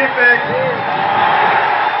le Québec!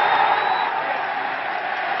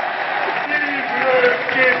 Vive le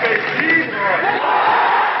Québec libre!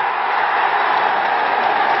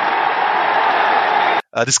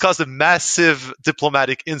 This caused a massive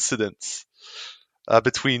diplomatic incident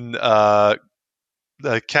between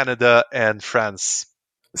Canada and France.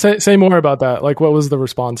 Say more about that. Like, what was the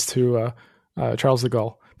response to Charles de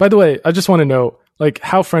Gaulle? By the way, I just want to know, like,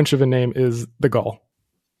 how French of a name is de Gaulle?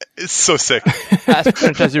 It's so sick. As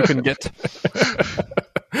French as you can get.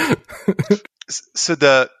 So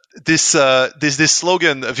this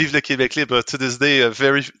slogan "Vive le Québec libre" to this day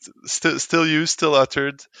very still used, still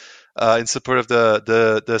uttered in support of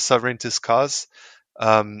the sovereigntist cause.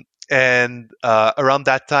 And around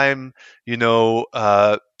that time,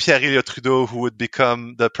 Pierre-Éliott Trudeau, who would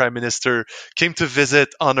become the prime minister, came to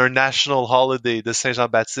visit on our national holiday, the Saint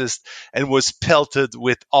Jean-Baptiste, and was pelted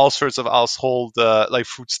with all sorts of household like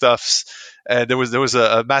foodstuffs. And there was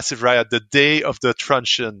a massive riot the day of the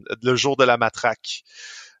truncheon, le jour de la matraque.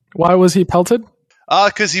 Why was he pelted?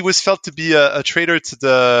 Because he was felt to be a traitor to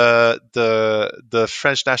the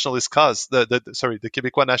French nationalist cause, the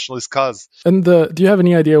Québécois nationalist cause. And do you have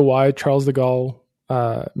any idea why Charles de Gaulle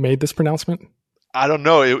made this pronouncement? I don't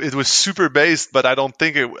know. It was super based, but I don't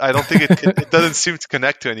think it doesn't seem to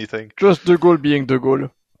connect to anything. Just de Gaulle being de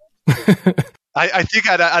Gaulle. I think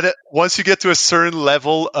once you get to a certain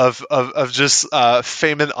level of just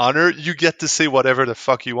fame and honor, you get to say whatever the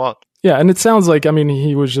fuck you want. Yeah, and it sounds like, I mean,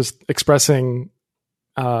 he was just expressing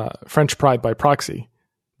French pride by proxy,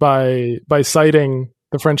 by citing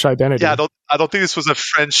the French identity. Yeah, I don't think this was a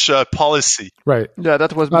French policy. Right. Yeah,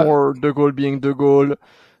 that was more De Gaulle being De Gaulle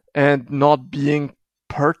and not being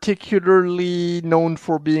particularly known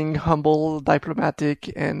for being humble,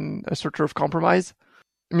 diplomatic, and assertive of compromise.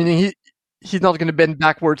 Meaning he's not going to bend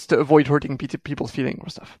backwards to avoid hurting people's feelings or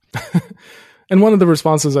stuff. And one of the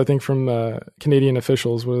responses, I think, from Canadian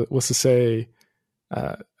officials was to say,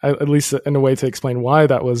 at least in a way to explain why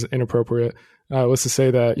that was inappropriate, was to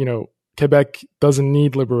say that, you know, Quebec doesn't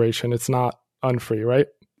need liberation. It's not unfree, right?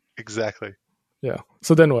 Exactly. Yeah.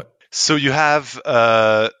 So then what? So you have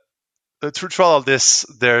through all this,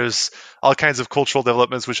 there's all kinds of cultural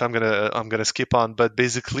developments which I'm gonna skip on, but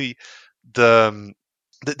basically the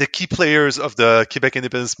key players of the Quebec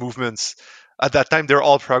independence movements at that time, they're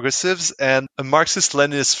all progressives, and a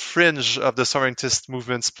Marxist-Leninist fringe of the sovereigntist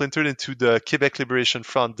movement splintered into the Quebec Liberation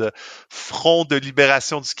Front, the Front de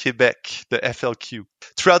Libération du Québec, the FLQ.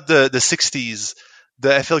 Throughout the 60s, the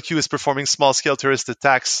FLQ is performing small-scale terrorist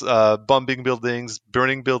attacks, bombing buildings,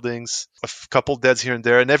 burning buildings, a couple deaths here and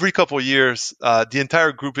there. And every couple of years, the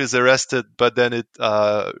entire group is arrested, but then it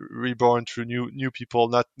reborn through new people,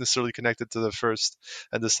 not necessarily connected to the first,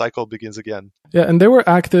 and the cycle begins again. Yeah, and they were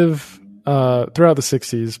active throughout the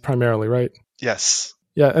 60s primarily, right? Yes.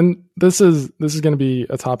 Yeah, and this is going to be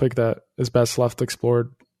a topic that is best left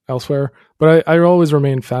explored elsewhere. But I always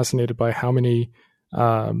remain fascinated by how many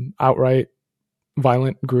outright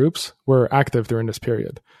violent groups were active during this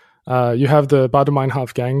period. You have the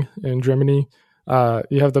Baader-Meinhof gang in Germany.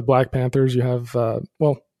 You have the Black Panthers. You have,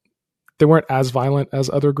 they weren't as violent as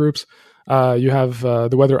other groups. You have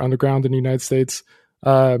the Weather Underground in the United States.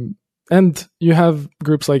 And you have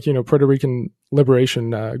groups like, you know, Puerto Rican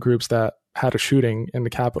liberation groups that had a shooting in the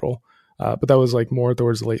Capitol. But that was like more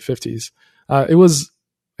towards the late 50s. It was,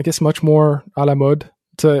 I guess, much more à la mode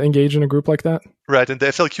to engage in a group like that. Right, and the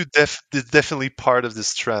FLQ is definitely part of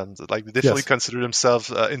this trend. Like, they definitely consider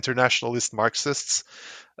themselves internationalist Marxists.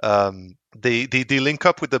 They link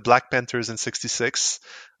up with the Black Panthers in '66.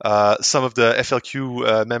 Some of the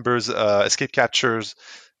FLQ members escape captures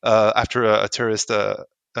after a terrorist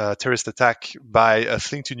attack by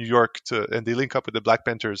fleeing to New York, and they link up with the Black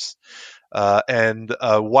Panthers. And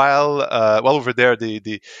while over there, they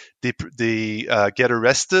get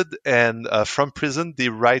arrested, and from prison they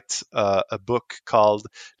write a book called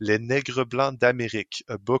Les Nègres Blancs d'Amérique,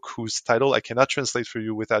 a book whose title I cannot translate for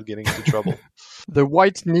you without getting into trouble. The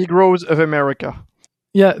White Negroes of America.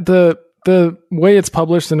 Yeah, the way it's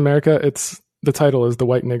published in America, the title is The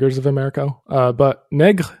White Niggers of America, but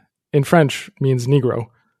nègre in French means Negro.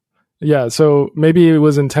 Yeah, so maybe it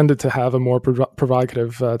was intended to have a more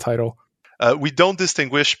provocative title. We don't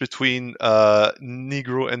distinguish between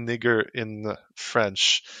Negro and nigger in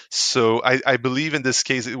French. So I believe in this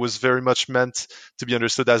case it was very much meant to be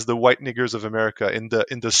understood as the white niggers of America in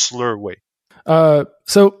the slur way.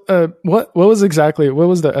 So what was the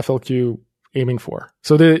FLQ aiming for?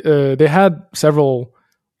 So they had several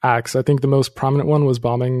acts. I think the most prominent one was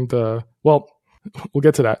bombing we'll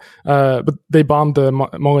get to that. But they bombed the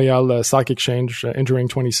Montreal Stock Exchange, injuring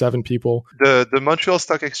 27 people. The Montreal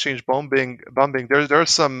Stock Exchange bombing. There are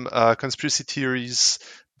some conspiracy theories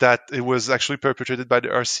that it was actually perpetrated by the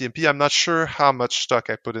RCMP. I'm not sure how much stock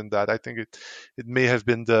I put in that. I think it may have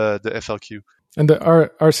been the FLQ. And the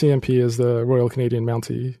RCMP is the Royal Canadian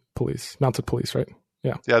Mounted Police, right?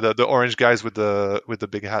 Yeah. Yeah, the orange guys with the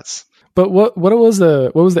big hats. But what was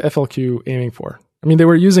the FLQ aiming for? I mean, they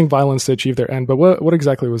were using violence to achieve their end, but what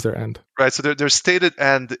exactly was their end? Right. So their stated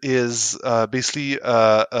end is basically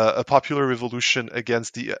a popular revolution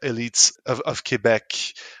against the elites of Quebec,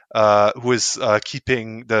 who is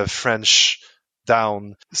keeping the French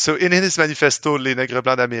down. So in his manifesto, Les Nègres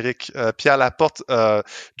Blancs d'Amérique, Pierre Laporte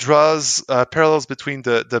draws parallels between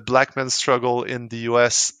the black men's struggle in the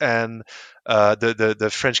U.S. and the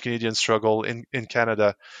French-Canadian struggle in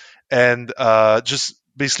Canada, and just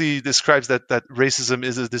basically describes that racism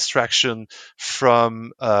is a distraction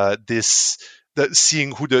from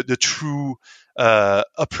seeing who the true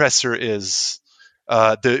oppressor is,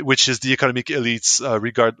 which is the economic elites,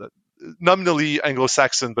 nominally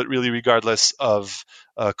Anglo-Saxon, but really regardless of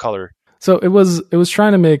color. So it was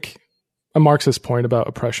trying to make a Marxist point about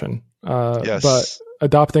oppression, yes. But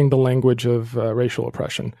adopting the language of racial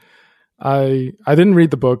oppression. I didn't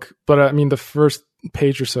read the book, but I mean the first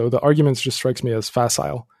page or so, the arguments just strikes me as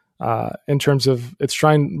facile in terms of it's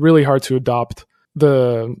trying really hard to adopt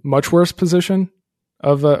the much worse position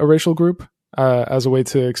of a racial group as a way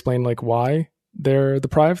to explain like why they're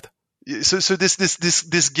deprived. So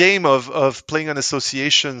this game of playing on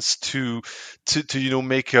associations to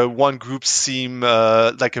make one group seem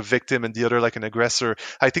like a victim and the other like an aggressor.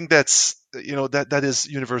 I think that's that is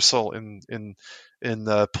universal in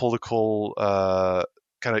political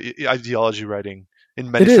kind of ideology writing, in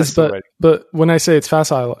manifesto writing. But when I say it's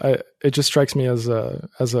facile, it just strikes me as a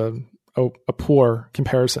poor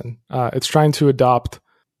comparison. It's trying to adopt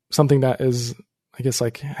something that is, I guess,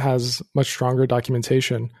 like has much stronger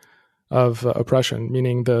documentation of oppression,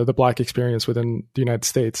 meaning the Black experience within the United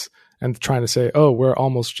States, and trying to say, oh, we're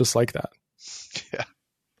almost just like that. Yeah.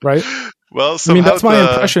 Right? Well, I mean, that's my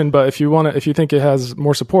impression, but if you think it has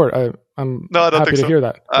more support, I'm happy to hear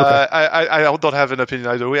that. Okay. I don't have an opinion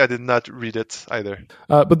either way. I did not read it either.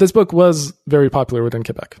 But this book was very popular within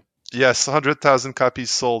Quebec. Yes, 100,000 copies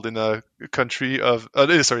sold in a country of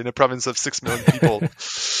in a province of 6 million people.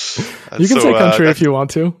 You can say country if you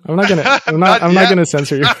want to. I'm not gonna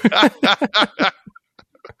censor you.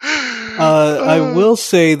 I will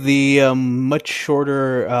say the much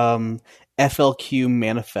shorter FLQ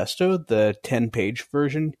manifesto, the 10-page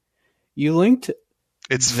version you linked.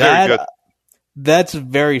 It's very good. That's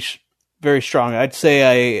very, very strong. I'd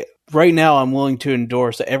say right now I'm willing to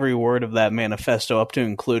endorse every word of that manifesto, up to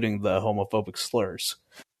including the homophobic slurs.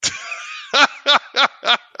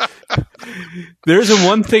 There's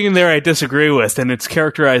one thing in there I disagree with, and it's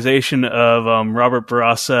characterization of Robert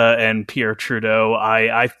Bourassa and Pierre Trudeau.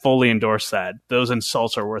 I fully endorse that. Those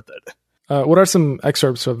insults are worth it. What are some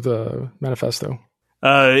excerpts of the manifesto?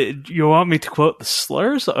 You want me to quote the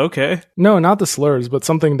slurs? Okay. No, not the slurs, but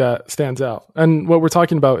something that stands out. And what we're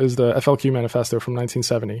talking about is the FLQ manifesto from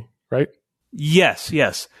 1970, right? Yes.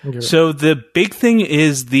 Okay. So the big thing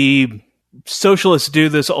is the socialists do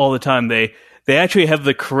this all the time. They actually have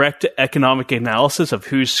the correct economic analysis of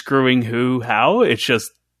who's screwing who how. It's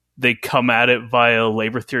just they come at it via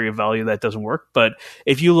labor theory of value that doesn't work. But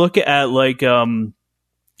if you look at like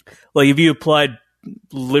if you applied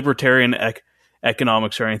libertarian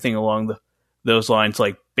economics or anything along those lines,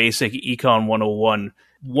 like basic Econ 101,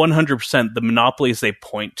 100% the monopolies they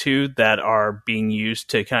point to that are being used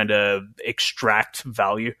to kind of extract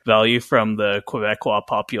value from the Quebecois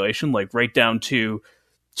population, like right down to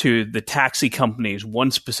the taxi companies. One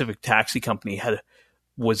specific taxi company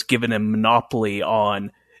was given a monopoly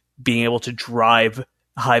on being able to drive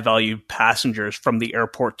high-value passengers from the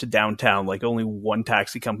airport to downtown. Like only one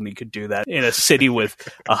taxi company could do that in a city with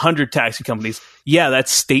 100 taxi companies. Yeah,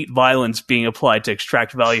 that's state violence being applied to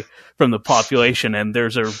extract value from the population. And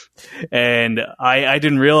I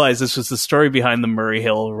didn't realize this was the story behind the Murray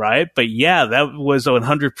Hill riot, but yeah, that was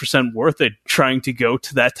 100% worth it, trying to go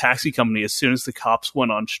to that taxi company as soon as the cops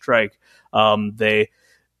went on strike. The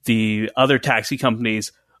other taxi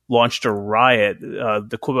companies launched a riot.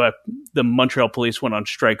 The Montreal police went on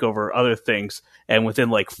strike over other things, and within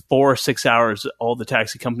like 4 or 6 hours, all the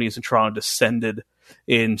taxi companies in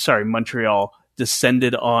Montreal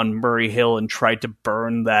descended on Murray Hill and tried to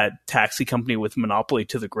burn that taxi company with monopoly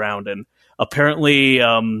to the ground. And apparently,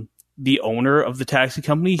 the owner of the taxi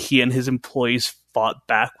company, he and his employees fought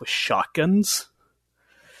back with shotguns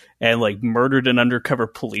and like murdered an undercover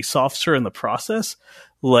police officer in the process.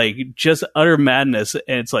 Like just utter madness.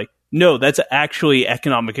 And it's like, no, that's actually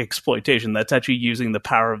economic exploitation. That's actually using the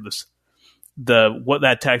power of what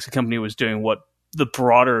that taxi company was doing, what the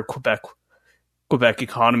broader Quebec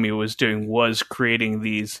economy was doing, was creating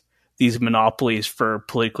these monopolies for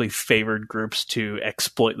politically favored groups to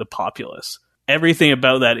exploit the populace. Everything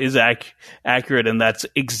about that is accurate, and that's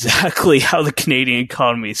exactly how the Canadian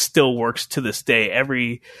economy still works to this day.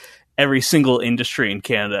 Every single industry in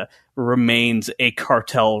Canada remains a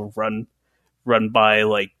cartel run by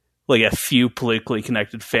like a few politically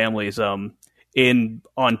connected families. In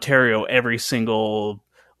Ontario, every single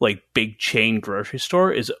like big chain grocery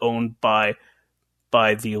store is owned by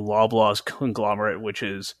the Loblaws conglomerate, which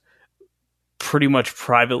is pretty much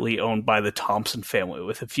privately owned by the Thompson family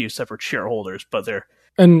with a few separate shareholders. But they're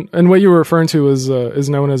and what you were referring to is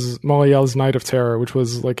known as Montreal's Night of Terror, which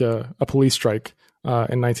was like a police strike in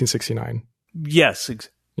 1969. Yes.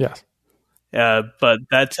 Yes. But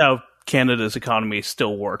that's how Canada's economy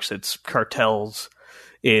still works. It's cartels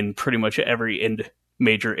in pretty much every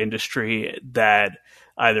major industry that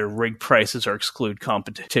either rig prices or exclude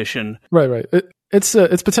competition. Right. It's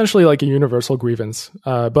potentially like a universal grievance,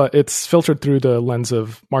 but it's filtered through the lens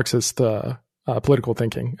of Marxist political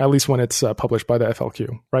thinking, at least when it's published by the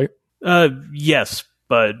FLQ, right? Yes,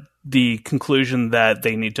 but the conclusion that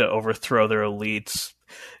they need to overthrow their elites,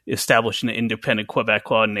 establish an independent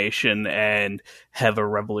Quebecois nation, and have a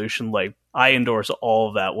revolution like I endorse all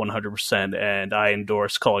of that 100%, and I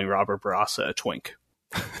endorse calling Robert Bourassa a twink.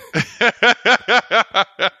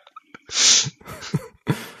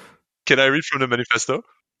 Can I read from the manifesto?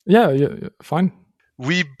 Yeah, fine.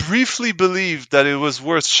 We briefly believed that it was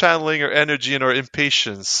worth channeling our energy and our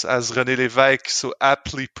impatience, as René Lévesque so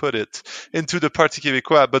aptly put it, into the Parti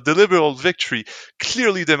Québécois, but the Liberal victory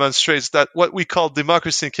clearly demonstrates that what we call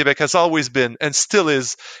democracy in Quebec has always been, and still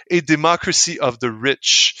is, a democracy of the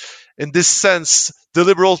rich. In this sense, the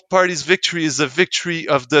Liberal Party's victory is a victory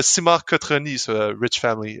of the Simard-Cotroni, so a rich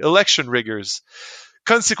family, election riggers.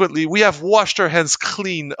 Consequently, we have washed our hands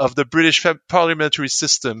clean of the British parliamentary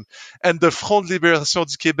system, and the Front de Libération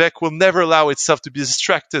du Québec will never allow itself to be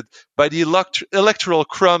distracted by the electoral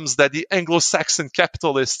crumbs that the Anglo-Saxon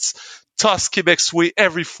capitalists toss Quebec's way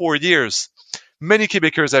every 4 years. Many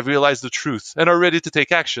Quebecers have realized the truth and are ready to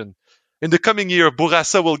take action. In the coming year,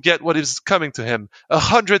 Bourassa will get what is coming to him,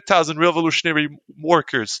 100,000 revolutionary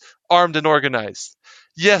workers, armed and organized.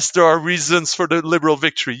 Yes, there are reasons for the Liberal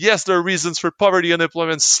victory. Yes, there are reasons for poverty,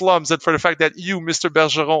 unemployment, slums, and for the fact that you, Mr.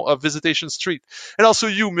 Bergeron of Visitation Street, and also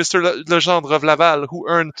you, Mr. Legendre of Laval, who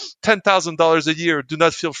earn $10,000 a year, do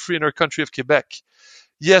not feel free in our country of Quebec.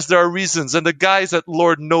 Yes, there are reasons, and the guys at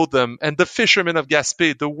Lord know them, and the fishermen of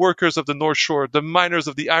Gaspé, the workers of the North Shore, the miners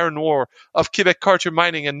of the iron ore, of Quebec Cartier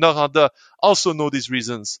Mining and Noranda also know these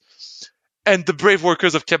reasons. And the brave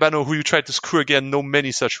workers of Cabano, who you tried to screw again, know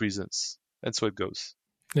many such reasons. And so it goes.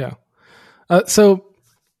 Yeah. So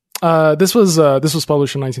this was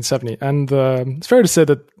published in 1970, and it's fair to say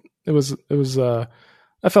that it was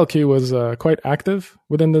FLQ was quite active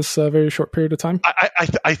within this very short period of time.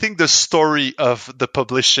 I think the story of the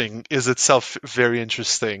publishing is itself very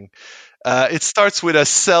interesting. It starts with a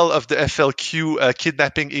cell of the FLQ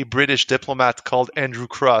kidnapping a British diplomat called Andrew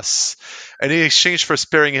Cross. And in exchange for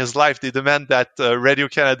sparing his life, they demand that Radio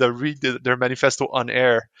Canada read their manifesto on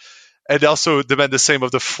air. And they also demand the same of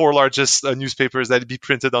the 4 largest newspapers that be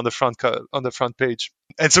printed on the front page.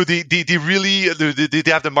 And so they really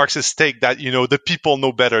have the Marxist take that, the people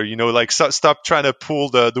know better, like stop trying to pull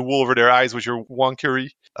the wool over their eyes with your wonkery.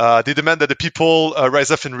 They demand that the people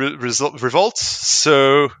rise up in revolt.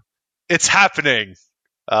 So it's happening.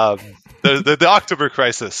 The October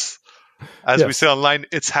crisis, as we say online,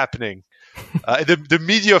 it's happening. The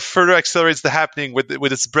media further accelerates the happening with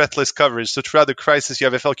its breathless coverage. So throughout the crisis, you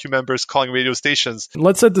have FLQ members calling radio stations.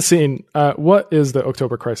 Let's set the scene. What is the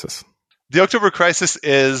October crisis? The October crisis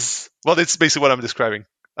is, well, it's basically what I'm describing.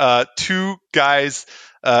 Two guys,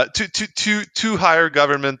 two higher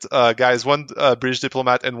government guys, one British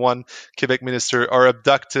diplomat and one Quebec minister, are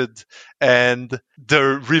abducted, and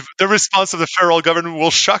the response of the federal government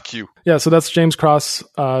will shock you. Yeah, so that's James Cross,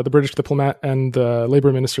 the British diplomat, and the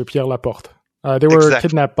Labour minister Pierre Laporte. They were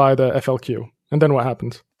kidnapped by the FLQ. And then what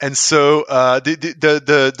happens? And so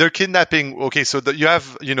they're kidnapping. Okay, so you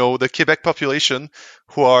have the Quebec population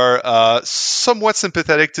who are somewhat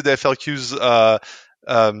sympathetic to the FLQ's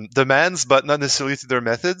demands, but not necessarily to their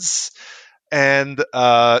methods. And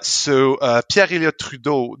so Pierre-Éliott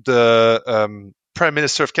Trudeau, the Prime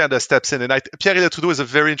Minister of Canada, steps in, and Pierre-Éliott Trudeau is a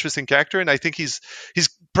very interesting character, and I think he's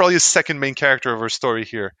probably the second main character of our story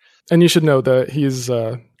here. And you should know that he's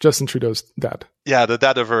Justin Trudeau's dad. Yeah, the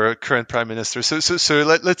dad of our current Prime Minister. So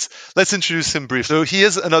let's introduce him briefly. So he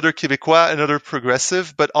is another Québécois, another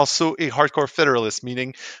progressive, but also a hardcore federalist,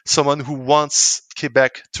 meaning someone who wants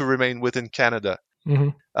Quebec to remain within Canada.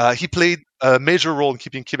 Mm-hmm. He played a major role in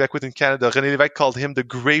keeping Quebec within Canada. René Lévesque called him the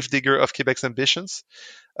gravedigger of Quebec's ambitions.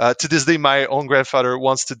 To this day, my own grandfather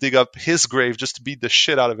wants to dig up his grave just to beat the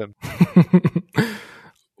shit out of him.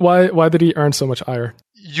 Why did he earn so much ire?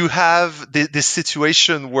 You have this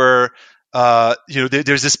situation where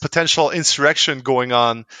there's this potential insurrection going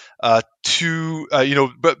on.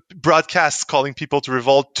 Broadcasts calling people to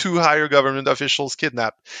revolt, 2 higher government officials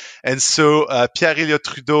kidnapped, and so Pierre-Éliott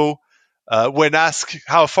Trudeau, when asked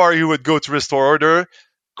how far he would go to restore order,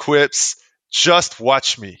 quips, "Just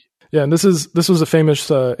watch me." Yeah, and this was a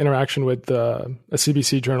famous interaction with a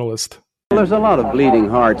CBC journalist. Well, there's a lot of bleeding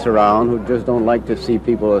hearts around who just don't like to see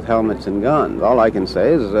people with helmets and guns. All I can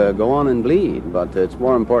say is go on and bleed, but it's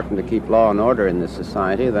more important to keep law and order in this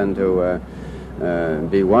society than to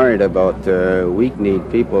be worried about weak-kneed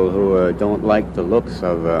people who don't like the looks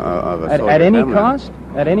of a soldier. At any cost?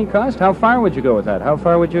 At any cost? How far would you go with that? How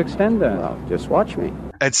far would you extend that? Well, just watch me.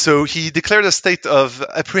 And so he declared a state of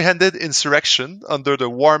apprehended insurrection under the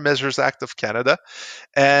War Measures Act of Canada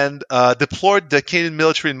and deployed the Canadian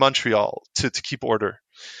military in Montreal to keep order.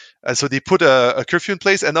 And so they put a curfew in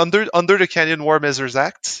place, and under the Canadian War Measures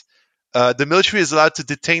Act, the military is allowed to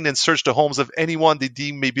detain and search the homes of anyone they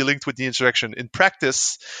deem may be linked with the insurrection. In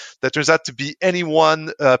practice, that turns out to be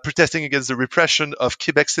anyone protesting against the repression of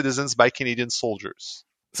Quebec citizens by Canadian soldiers.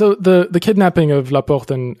 So the kidnapping of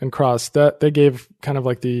Laporte and Cross, that they gave kind of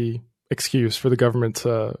like the excuse for the government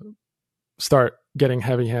to start getting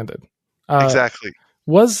heavy-handed. Exactly.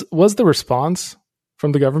 Was the response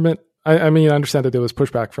from the government? I mean, I understand that there was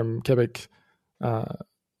pushback from Quebec,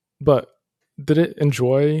 but did it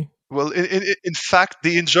enjoy? Well, in fact,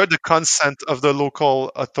 they enjoyed the consent of the local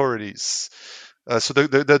authorities. So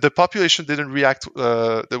the population didn't react,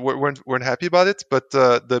 weren't happy about it, but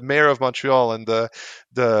the mayor of Montreal and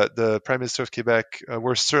the prime minister of Quebec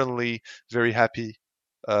were certainly very happy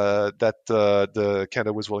that the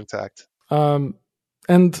Canada was willing to act.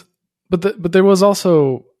 But there was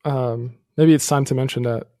also maybe it's time to mention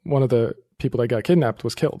that one of the people that got kidnapped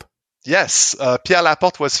was killed. Yes, Pierre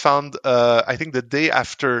Laporte was found, I think, the day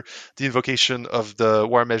after the invocation of the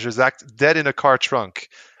War Measures Act, dead in a car trunk.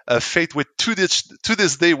 A fate which to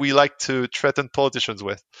this day we like to threaten politicians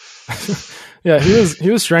with. Yeah, he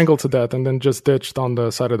was strangled to death and then just ditched on the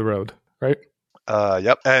side of the road, right?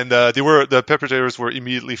 Yep, and the perpetrators were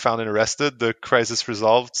immediately found and arrested. The crisis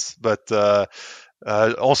resolved, but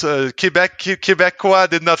also Québécois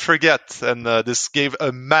did not forget, and this gave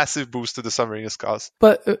a massive boost to the submarinist cause.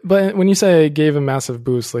 But when you say it gave a massive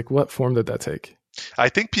boost, like what form did that take? I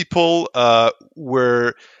think people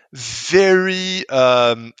were very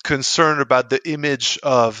concerned about the image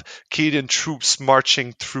of Canadian troops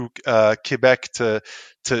marching through Quebec to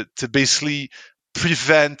basically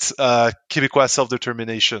prevent Québécois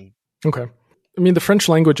self-determination. Okay. I mean, the French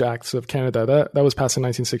Language Acts of Canada, that was passed in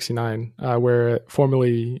 1969, where it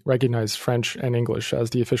formally recognized French and English as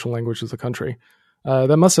the official language of the country.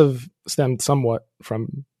 That must have stemmed somewhat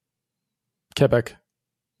from Quebec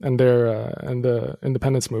and and the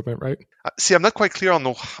independence movement, right? See, I'm not quite clear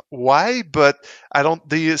on why, but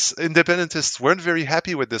the independentists weren't very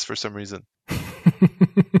happy with this for some reason.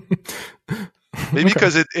 Maybe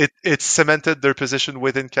because it cemented their position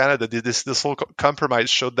within Canada. This whole compromise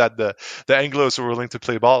showed that the Anglos were willing to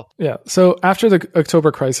play ball. Yeah. So after the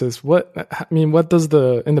October crisis, what does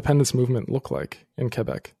the independence movement look like in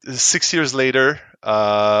Quebec? 6 years later,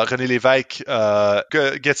 René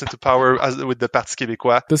Lévesque gets into power with the Parti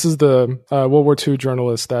Québécois. This is the World War II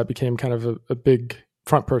journalist that became kind of a big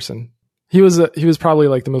front person. He was probably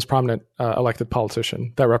like the most prominent elected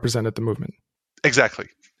politician that represented the movement. Exactly.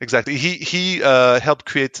 He helped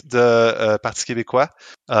create the Parti Québécois,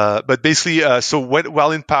 but basically,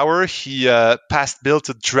 while in power, he passed a bill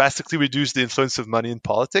to drastically reduce the influence of money in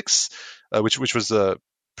politics, which was a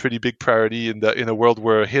pretty big priority in a world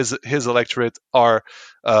where his electorate are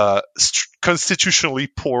constitutionally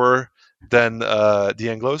poorer than the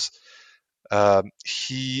Anglos.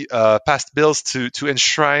 He passed bills to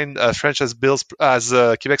enshrine French as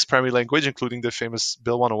Quebec's primary language, including the famous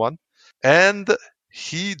Bill 101, and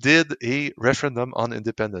he did a referendum on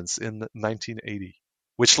independence in 1980,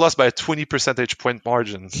 which lost by a 20 percentage point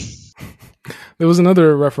margin. There was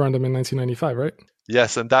another referendum in 1995, right?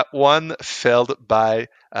 Yes, and that one failed by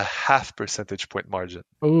a 0.5 percentage point margin.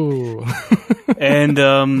 Ooh. And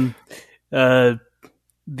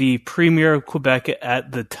the premier of Quebec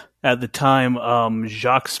at the time,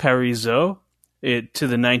 Jacques Parizeau, to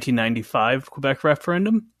the 1995 Quebec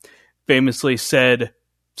referendum, famously said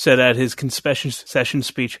at his concession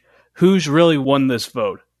speech, "Who's really won this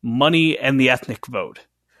vote? Money and the ethnic vote,"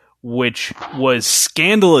 which was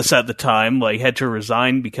scandalous at the time. Like, had to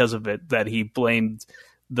resign because of it. That he blamed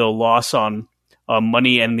the loss on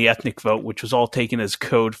money and the ethnic vote, which was all taken as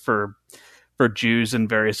code for Jews and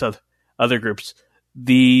various other groups.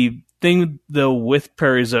 The thing, though, with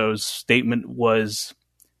Parizeau's statement was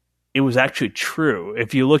it was actually true.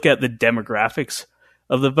 If you look at the demographics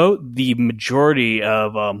of the vote, the majority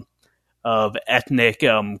of ethnic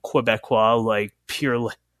Quebecois, like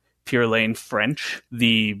pure lane French,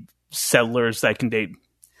 the settlers that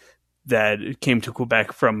came to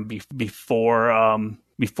Quebec from before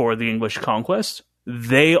the English conquest,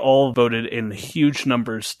 they all voted in huge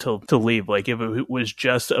numbers to leave. Like, if it was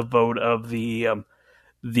just a vote of the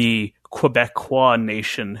Quebecois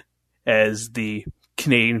nation, as the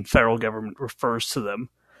Canadian federal government refers to them,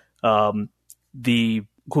 the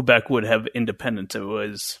Quebec would have independence.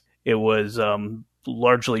 It was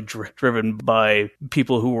largely driven by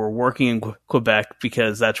people who were working in Quebec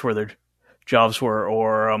because that's where their jobs were,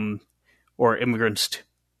 or immigrants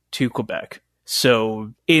to Quebec.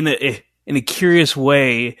 So in a curious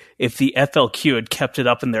way, if the FLQ had kept it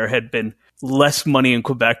up and there had been less money in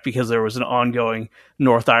Quebec because there was an ongoing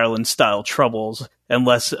North Ireland style troubles, and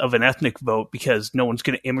less of an ethnic vote because no one's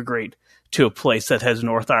going to immigrate to a place that has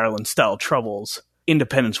North Ireland-style troubles.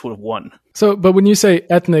 Independence would have won. So, but when you say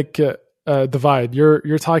ethnic divide,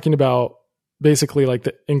 you're talking about basically like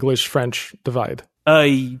the English-French divide.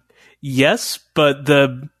 Yes, but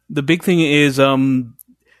the big thing is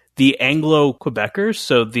the Anglo-Quebecers,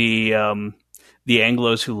 so the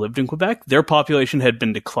Anglos who lived in Quebec, their population had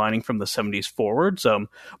been declining from the 70s forwards.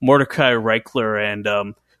 Mordecai Reichler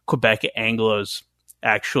and Quebec Anglos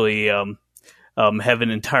actually have an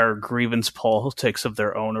entire grievance politics of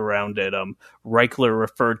their own around it. Reichler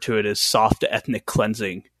referred to it as soft ethnic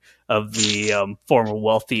cleansing of the former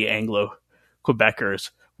wealthy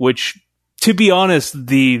Anglo-Quebecers, which, to be honest,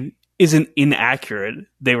 isn't inaccurate.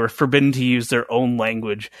 They were forbidden to use their own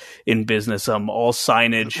language in business. All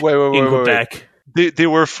signage in Quebec. They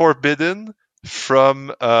were forbidden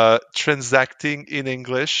from transacting in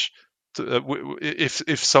English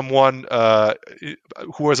if someone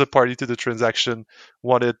who was a party to the transaction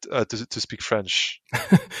wanted to speak French.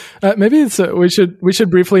 Maybe it's we should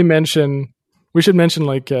briefly mention. We should mention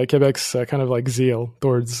like Quebec's kind of like zeal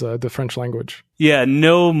towards the French language. Yeah,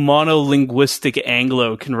 no monolinguistic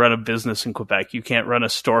Anglo can run a business in Quebec. You can't run a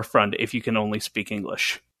storefront if you can only speak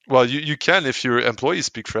English. Well, you can if your employees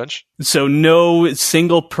speak French. So no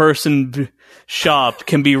single person shop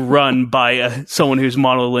can be run by someone who's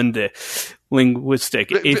monolinguistic.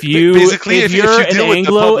 If you're an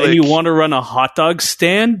Anglo and you want to run a hot dog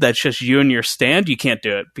stand, that's just you and your stand, you can't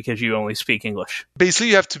do it because you only speak English. Basically,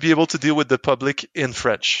 you have to be able to deal with the public in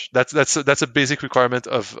French. That's a basic requirement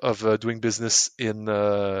of doing business in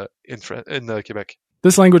Quebec.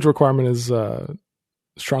 This language requirement is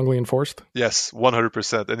strongly enforced? Yes,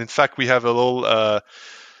 100%. And in fact, we have a little...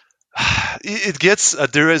 it gets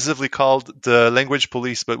derisively called the language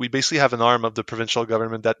police, but we basically have an arm of the provincial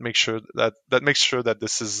government that makes sure that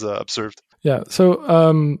this is observed. Yeah. So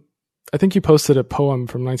I think you posted a poem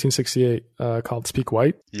from 1968 called "Speak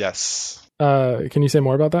White." Yes. Can you say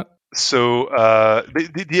more about that? So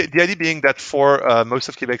the idea being that for most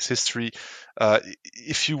of Quebec's history,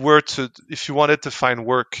 if you wanted to find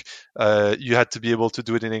work, you had to be able to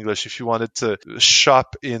do it in English. If you wanted to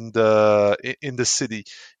shop in the city,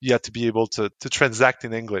 you had to be able to transact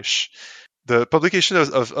in English. The publication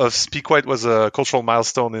of Speak White was a cultural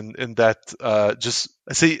milestone in that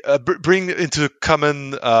bring into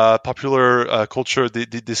common popular culture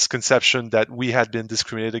this conception that we had been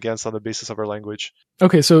discriminated against on the basis of our language.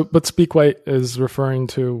 Okay, but Speak White is referring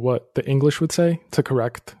to what the English would say to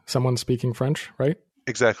correct someone speaking French, right?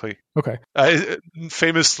 Exactly. Okay.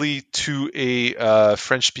 Famously to a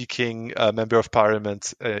French-speaking member of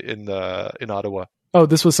parliament in Ottawa. Oh,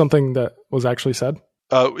 this was something that was actually said?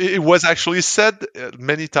 It was actually said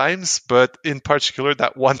many times, but in particular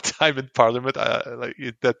that one time in Parliament,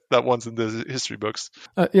 that one's in the history books.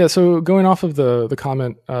 Yeah. So going off of the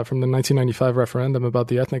comment from the 1995 referendum about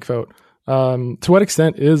the ethnic vote, to what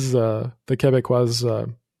extent is the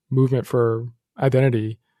Québécoise movement for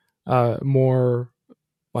identity more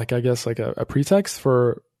like, I guess, like a pretext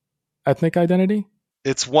for ethnic identity?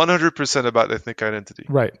 It's 100% about ethnic identity,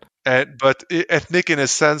 right? But ethnic in a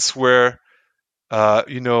sense where.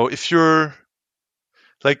 If you're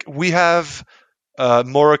like, we have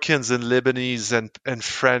Moroccans and Lebanese and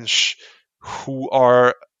French who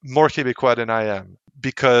are more Québécois than I am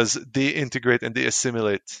because they integrate and they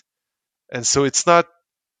assimilate. And so it's not,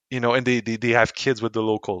 and they have kids with the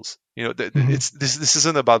locals. This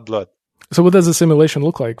isn't about blood. So what does assimilation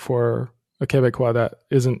look like for a Québécois that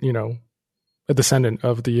isn't, a descendant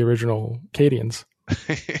of the original Acadians?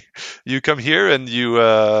 You come here and you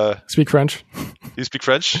speak French. You speak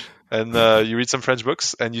French and you read some French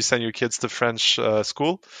books and you send your kids to French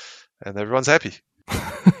school and everyone's happy.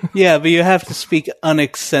 Yeah, but you have to speak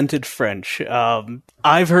unaccented French.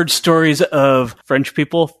 I've heard stories of French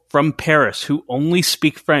people from Paris who only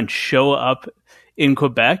speak French show up in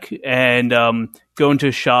Quebec and go into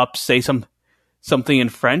a shop, say something in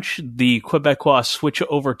French. The Quebecois switch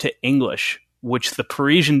over to English, which the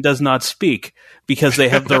Parisian does not speak because they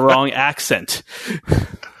have the wrong accent.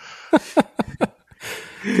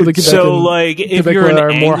 So if you're an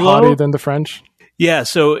Anglo, more haughty than the French. Yeah,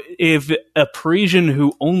 so if a Parisian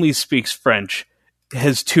who only speaks French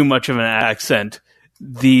has too much of an accent,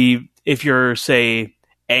 if you're, say,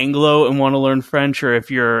 Anglo and want to learn French, or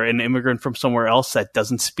if you're an immigrant from somewhere else that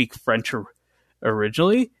doesn't speak French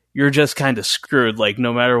originally, you're just kind of screwed. Like,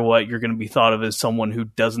 no matter what, you're going to be thought of as someone who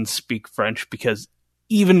doesn't speak French, because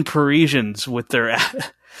even Parisians with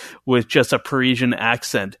just a Parisian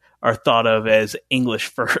accent are thought of as English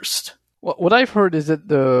first. What I've heard is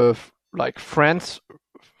that French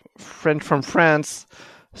from France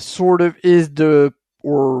sort of is the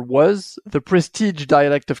or was the prestige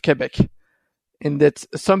dialect of Quebec. In that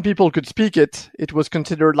some people could speak it, it was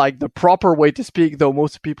considered like the proper way to speak, though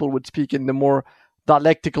most people would speak in the more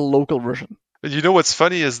dialectical local version. You know what's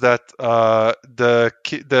funny is that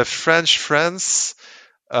the French France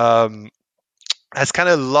has kind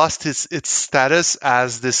of lost its status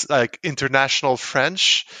as this like international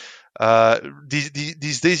French.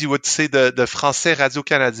 These days you would say the Français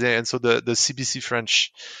Radio-Canadien, and so the CBC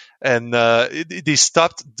French, and they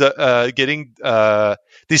stopped they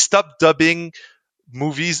stopped dubbing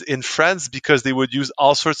movies in France because they would use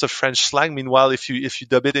all sorts of French slang. Meanwhile, if you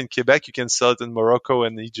dub it in Quebec, you can sell it in Morocco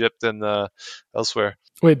and Egypt and elsewhere.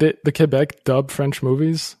 Wait, the Quebec dub French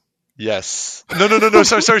movies? Yes. No.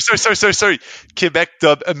 Sorry. Quebec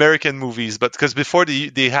dub American movies, but because before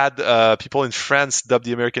they had people in France dub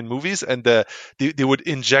the American movies, and they would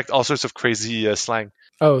inject all sorts of crazy slang.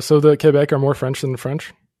 Oh, so the Quebec are more French than the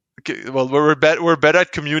French? Okay, well, we're better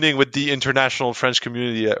at communing with the international French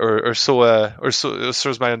community, or so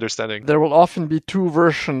is my understanding. There will often be two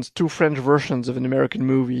French versions of an American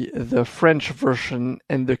movie, the French version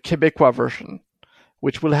and the Québécois version,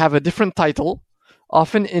 which will have a different title.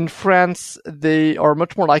 Often in France, they are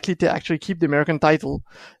much more likely to actually keep the American title,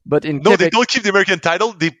 but in Quebec, they don't keep the American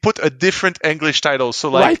title. They put a different English title. So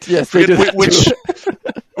like, right? Yes, they do that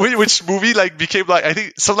which movie like became like, I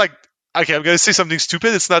think something like, okay, I'm gonna say something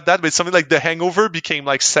stupid. It's not that, but it's something like The Hangover became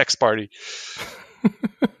like Sex Party.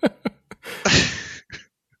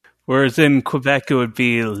 Whereas in Quebec, it would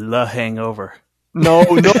be Le Hangover. No.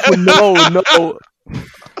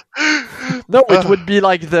 No, it would be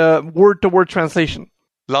like the word-to-word translation.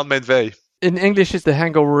 Lendemain de veille. In English, is The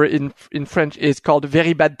Hangover. In French, is called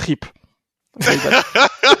Very Bad Trip.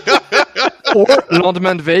 Or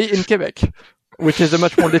Lendemain de veille in Quebec, which is a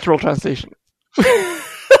much more literal translation.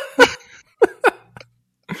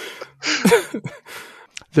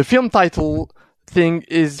 The film title thing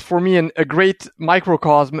is, for me, a great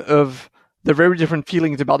microcosm of the very different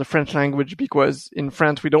feelings about the French language, because in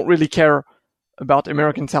France, we don't really care about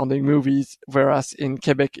American-sounding movies, whereas in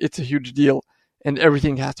Quebec, it's a huge deal, and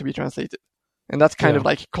everything has to be translated. And that's kind of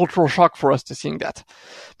like cultural shock for us to seeing that.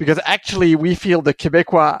 Because actually, we feel the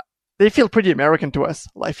Québécois, they feel pretty American to us.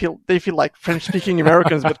 They feel like French-speaking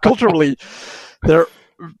Americans, but culturally, they're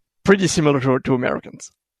pretty similar to Americans.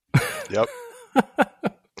 Yep.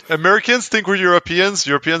 Americans think we're Europeans.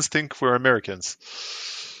 Europeans think we're Americans.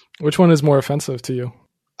 Which one is more offensive to you?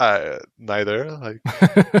 Neither. Like,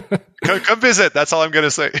 come visit. That's all I'm gonna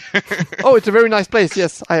say. Oh, it's a very nice place.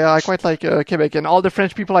 Yes, I quite like Quebec, and all the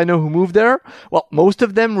French people I know who moved there. Well, most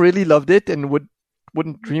of them really loved it and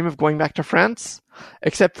wouldn't dream of going back to France,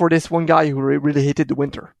 except for this one guy who really hated the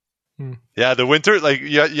winter. Yeah, the winter. Like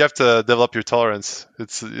you have to develop your tolerance.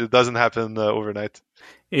 It doesn't happen overnight.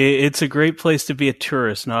 It's a great place to be a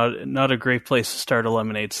tourist, not a great place to start a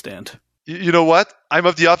lemonade stand. You know what? I'm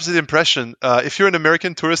of the opposite impression. If you're an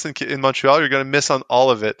American tourist in Montreal, you're going to miss on all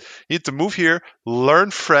of it. You need to move here,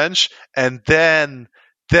 learn French, and then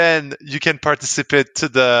you can participate to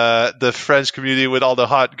the French community with all the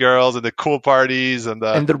hot girls and the cool parties and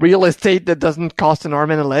the real estate that doesn't cost an arm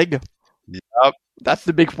and a leg. Yep. That's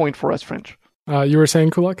the big point for us French. You were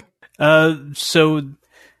saying, Kulak? So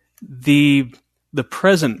the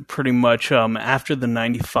present, pretty much after the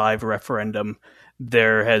 95 referendum,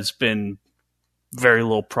 there has been very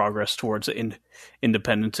little progress towards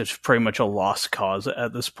independence. It's pretty much a lost cause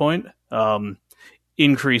at this point.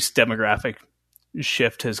 Increased demographic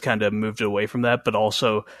shift has kind of moved away from that, but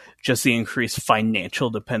also just the increased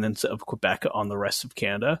financial dependence of Quebec on the rest of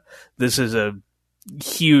Canada. This is a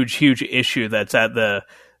huge issue that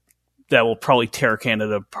will probably tear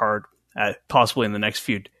Canada apart possibly in the next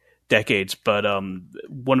few decades. But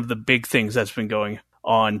one of the big things that's been going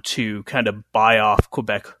on to kind of buy off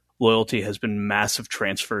Quebec loyalty has been massive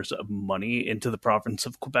transfers of money into the province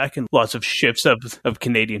of Quebec and lots of shifts of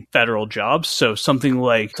Canadian federal jobs. So something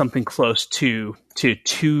close to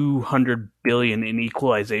 200 billion in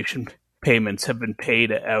equalization payments have been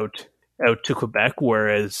paid out to Quebec,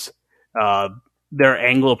 whereas there are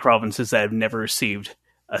Anglo provinces that have never received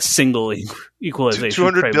a single equalization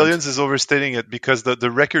 200 payment. billions is overstating it, because the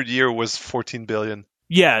record year was 14 billion.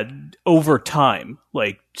 Yeah, over time,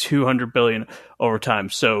 like 200 billion over time.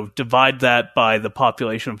 So divide that by the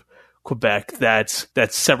population of Quebec, that's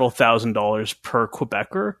several $1,000s per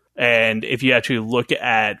Quebecer. And if you actually look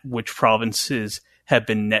at which provinces have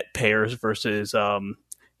been net payers versus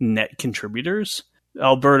net contribers,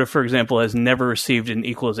 Alberta, for example, has never received an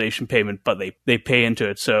equalization payment, but they pay into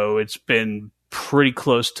it. So it's been pretty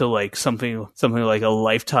close to like something like a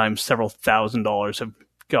lifetime, several $1,000s have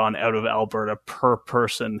gone out of Alberta per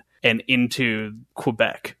person and into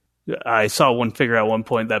Quebec. I saw one figure at one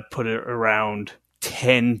point that put it around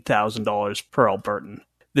 $10,000 per Albertan.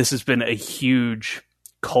 This has been a huge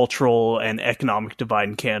cultural and economic divide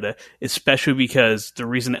in Canada, especially because the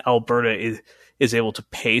reason Alberta is able to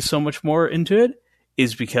pay so much more into it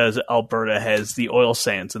is because Alberta has the oil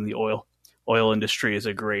sands, and the oil industry is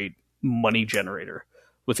a great money generator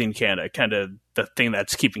within Canada, kind of the thing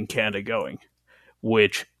that's keeping Canada going,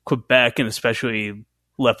 which Quebec and especially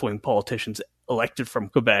left-wing politicians elected from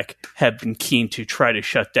Quebec have been keen to try to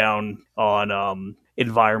shut down on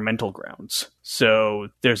environmental grounds. So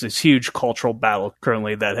there's this huge cultural battle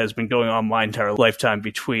currently that has been going on my entire lifetime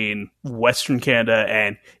between Western Canada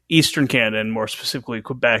and Eastern Canada, and more specifically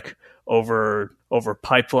Quebec, over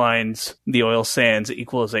pipelines, the oil sands,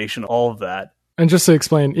 equalization, all of that. And just to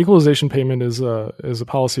explain, equalization payment is a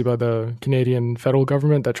policy by the Canadian federal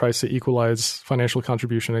government that tries to equalize financial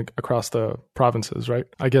contribution across the provinces, right?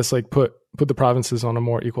 I guess like put the provinces on a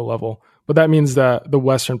more equal level. But that means that the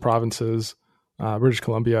western provinces, British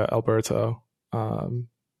Columbia, Alberta,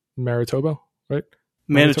 Manitoba, right?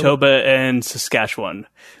 Manitoba and Saskatchewan.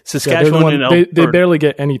 They barely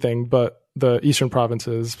get anything, but the eastern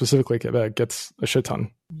provinces, specifically Quebec, gets a shit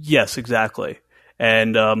ton. Yes, exactly.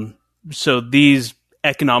 And so these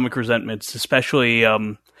economic resentments, especially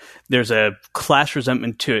there's a class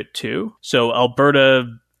resentment to it too. So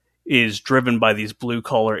Alberta is driven by these blue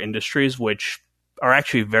collar industries, which are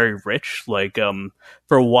actually very rich. Like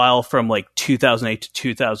for a while, from like 2008 to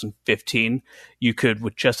 2015, you could,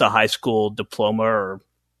 with just a high school diploma or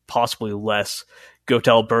possibly less, go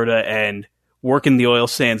to Alberta and work in the oil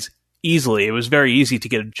sands easily. It was very easy to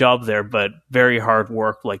get a job there, but very hard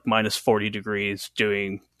work, like minus 40 degrees,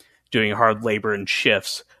 doing hard labor and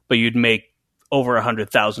shifts, but you'd make over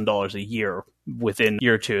 $100,000 a year within a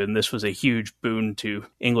year or two. And this was a huge boon to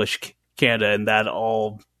English Canada, and that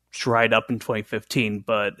all dried up in 2015,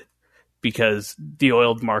 but because the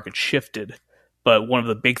oil market shifted. But one of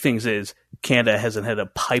the big things is Canada hasn't had a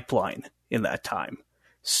pipeline in that time.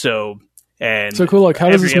 So cool. Like, how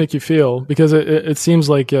does this make you feel? Because it seems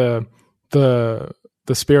like the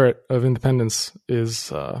spirit of independence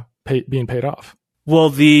is being paid off. Well,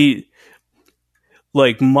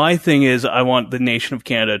 my thing is, I want the nation of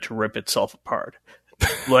Canada to rip itself apart.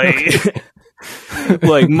 Like,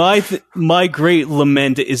 like my great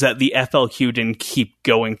lament is that the FLQ didn't keep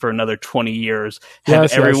going for another 20 years,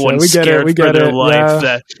 have everyone scared for their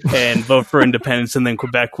life, and vote for independence, and then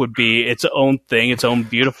Quebec would be its own thing, its own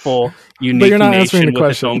beautiful, unique nation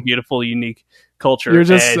with its own beautiful, unique culture. You're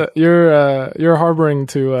just you're harboring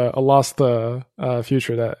to a lost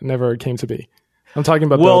future that never came to be. I'm talking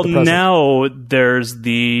about the present. Now there's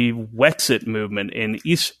the Wexit movement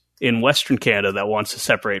in Western Canada that wants to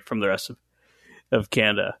separate from the rest of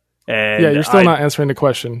Canada. And you're still not answering the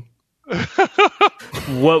question.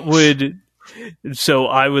 So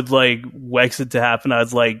I would like Wexit to happen.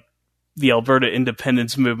 I'd like the Alberta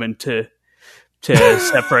independence movement to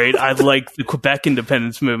separate. I'd like the Quebec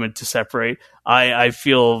independence movement to separate. I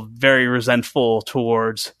feel very resentful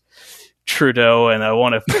towards Trudeau, and I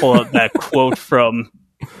want to pull out that quote from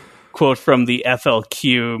the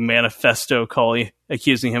FLQ manifesto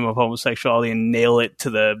accusing him of homosexuality and nail it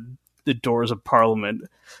to the doors of Parliament.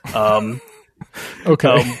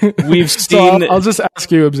 Okay. We've seen. So I'll just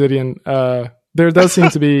ask you, Obsidian. There does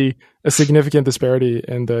seem to be a significant disparity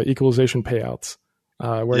in the equalization payouts,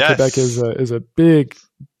 where Quebec is a big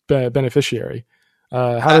beneficiary.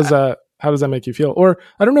 How does that make you feel? Or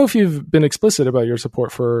I don't know if you've been explicit about your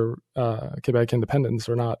support for Quebec independence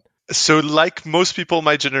or not. So like most people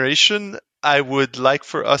my generation, I would like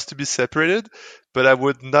for us to be separated, but I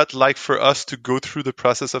would not like for us to go through the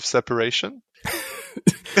process of separation.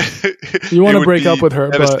 You want to break up with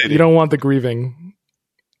her, but you don't want the grieving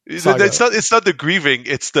saga. It's not the grieving,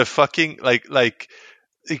 it's the fucking like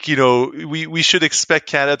we should expect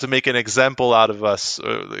Canada to make an example out of us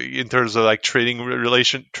in terms of like trading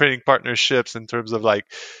partnerships, in terms of like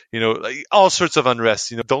all sorts of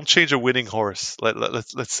unrest. Don't change a winning horse.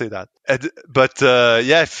 Let's say that. If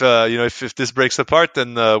this breaks apart,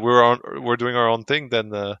 then we're doing our own thing.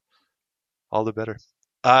 Then all the better.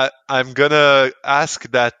 I'm gonna ask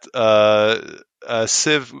that.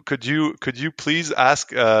 Siv, could you please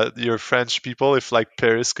ask your French people if like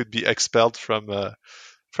Paris could be expelled from the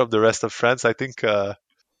rest of France? I think. I'm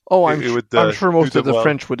sure most of the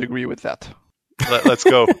French would agree with that. Let's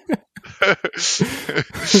go.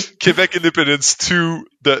 Quebec independence to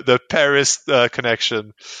the Paris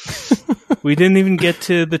connection. We didn't even get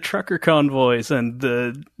to the trucker convoys and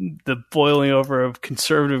the boiling over of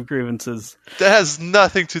conservative grievances. That has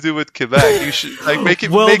nothing to do with Quebec. You should make it.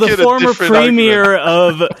 Well, make the it former a different premier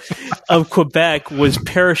argument. of Quebec was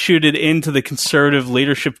parachuted into the conservative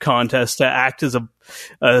leadership contest to act as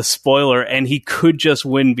a spoiler, and he could just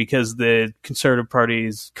win because the Conservative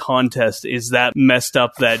Party's contest is that messed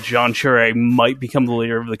up that Jean Charest might become the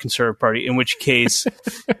leader of the Conservative Party. In which case,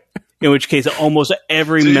 almost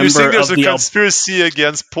every member you're saying there's of a the conspiracy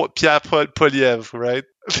against Pierre Poilievre, right?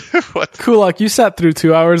 What? Kulak, you sat through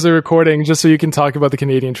 2 hours of recording just so you can talk about the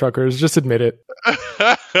Canadian truckers. Just admit it.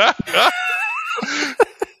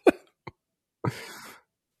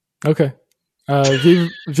 Okay.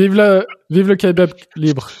 Vive le Québec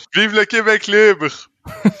libre. Vive le Québec libre.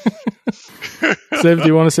 Seb, do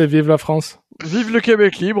you want to say Vive la France? Vive le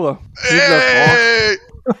Québec libre. Vive la France. Hey!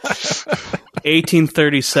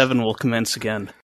 1837 will commence again.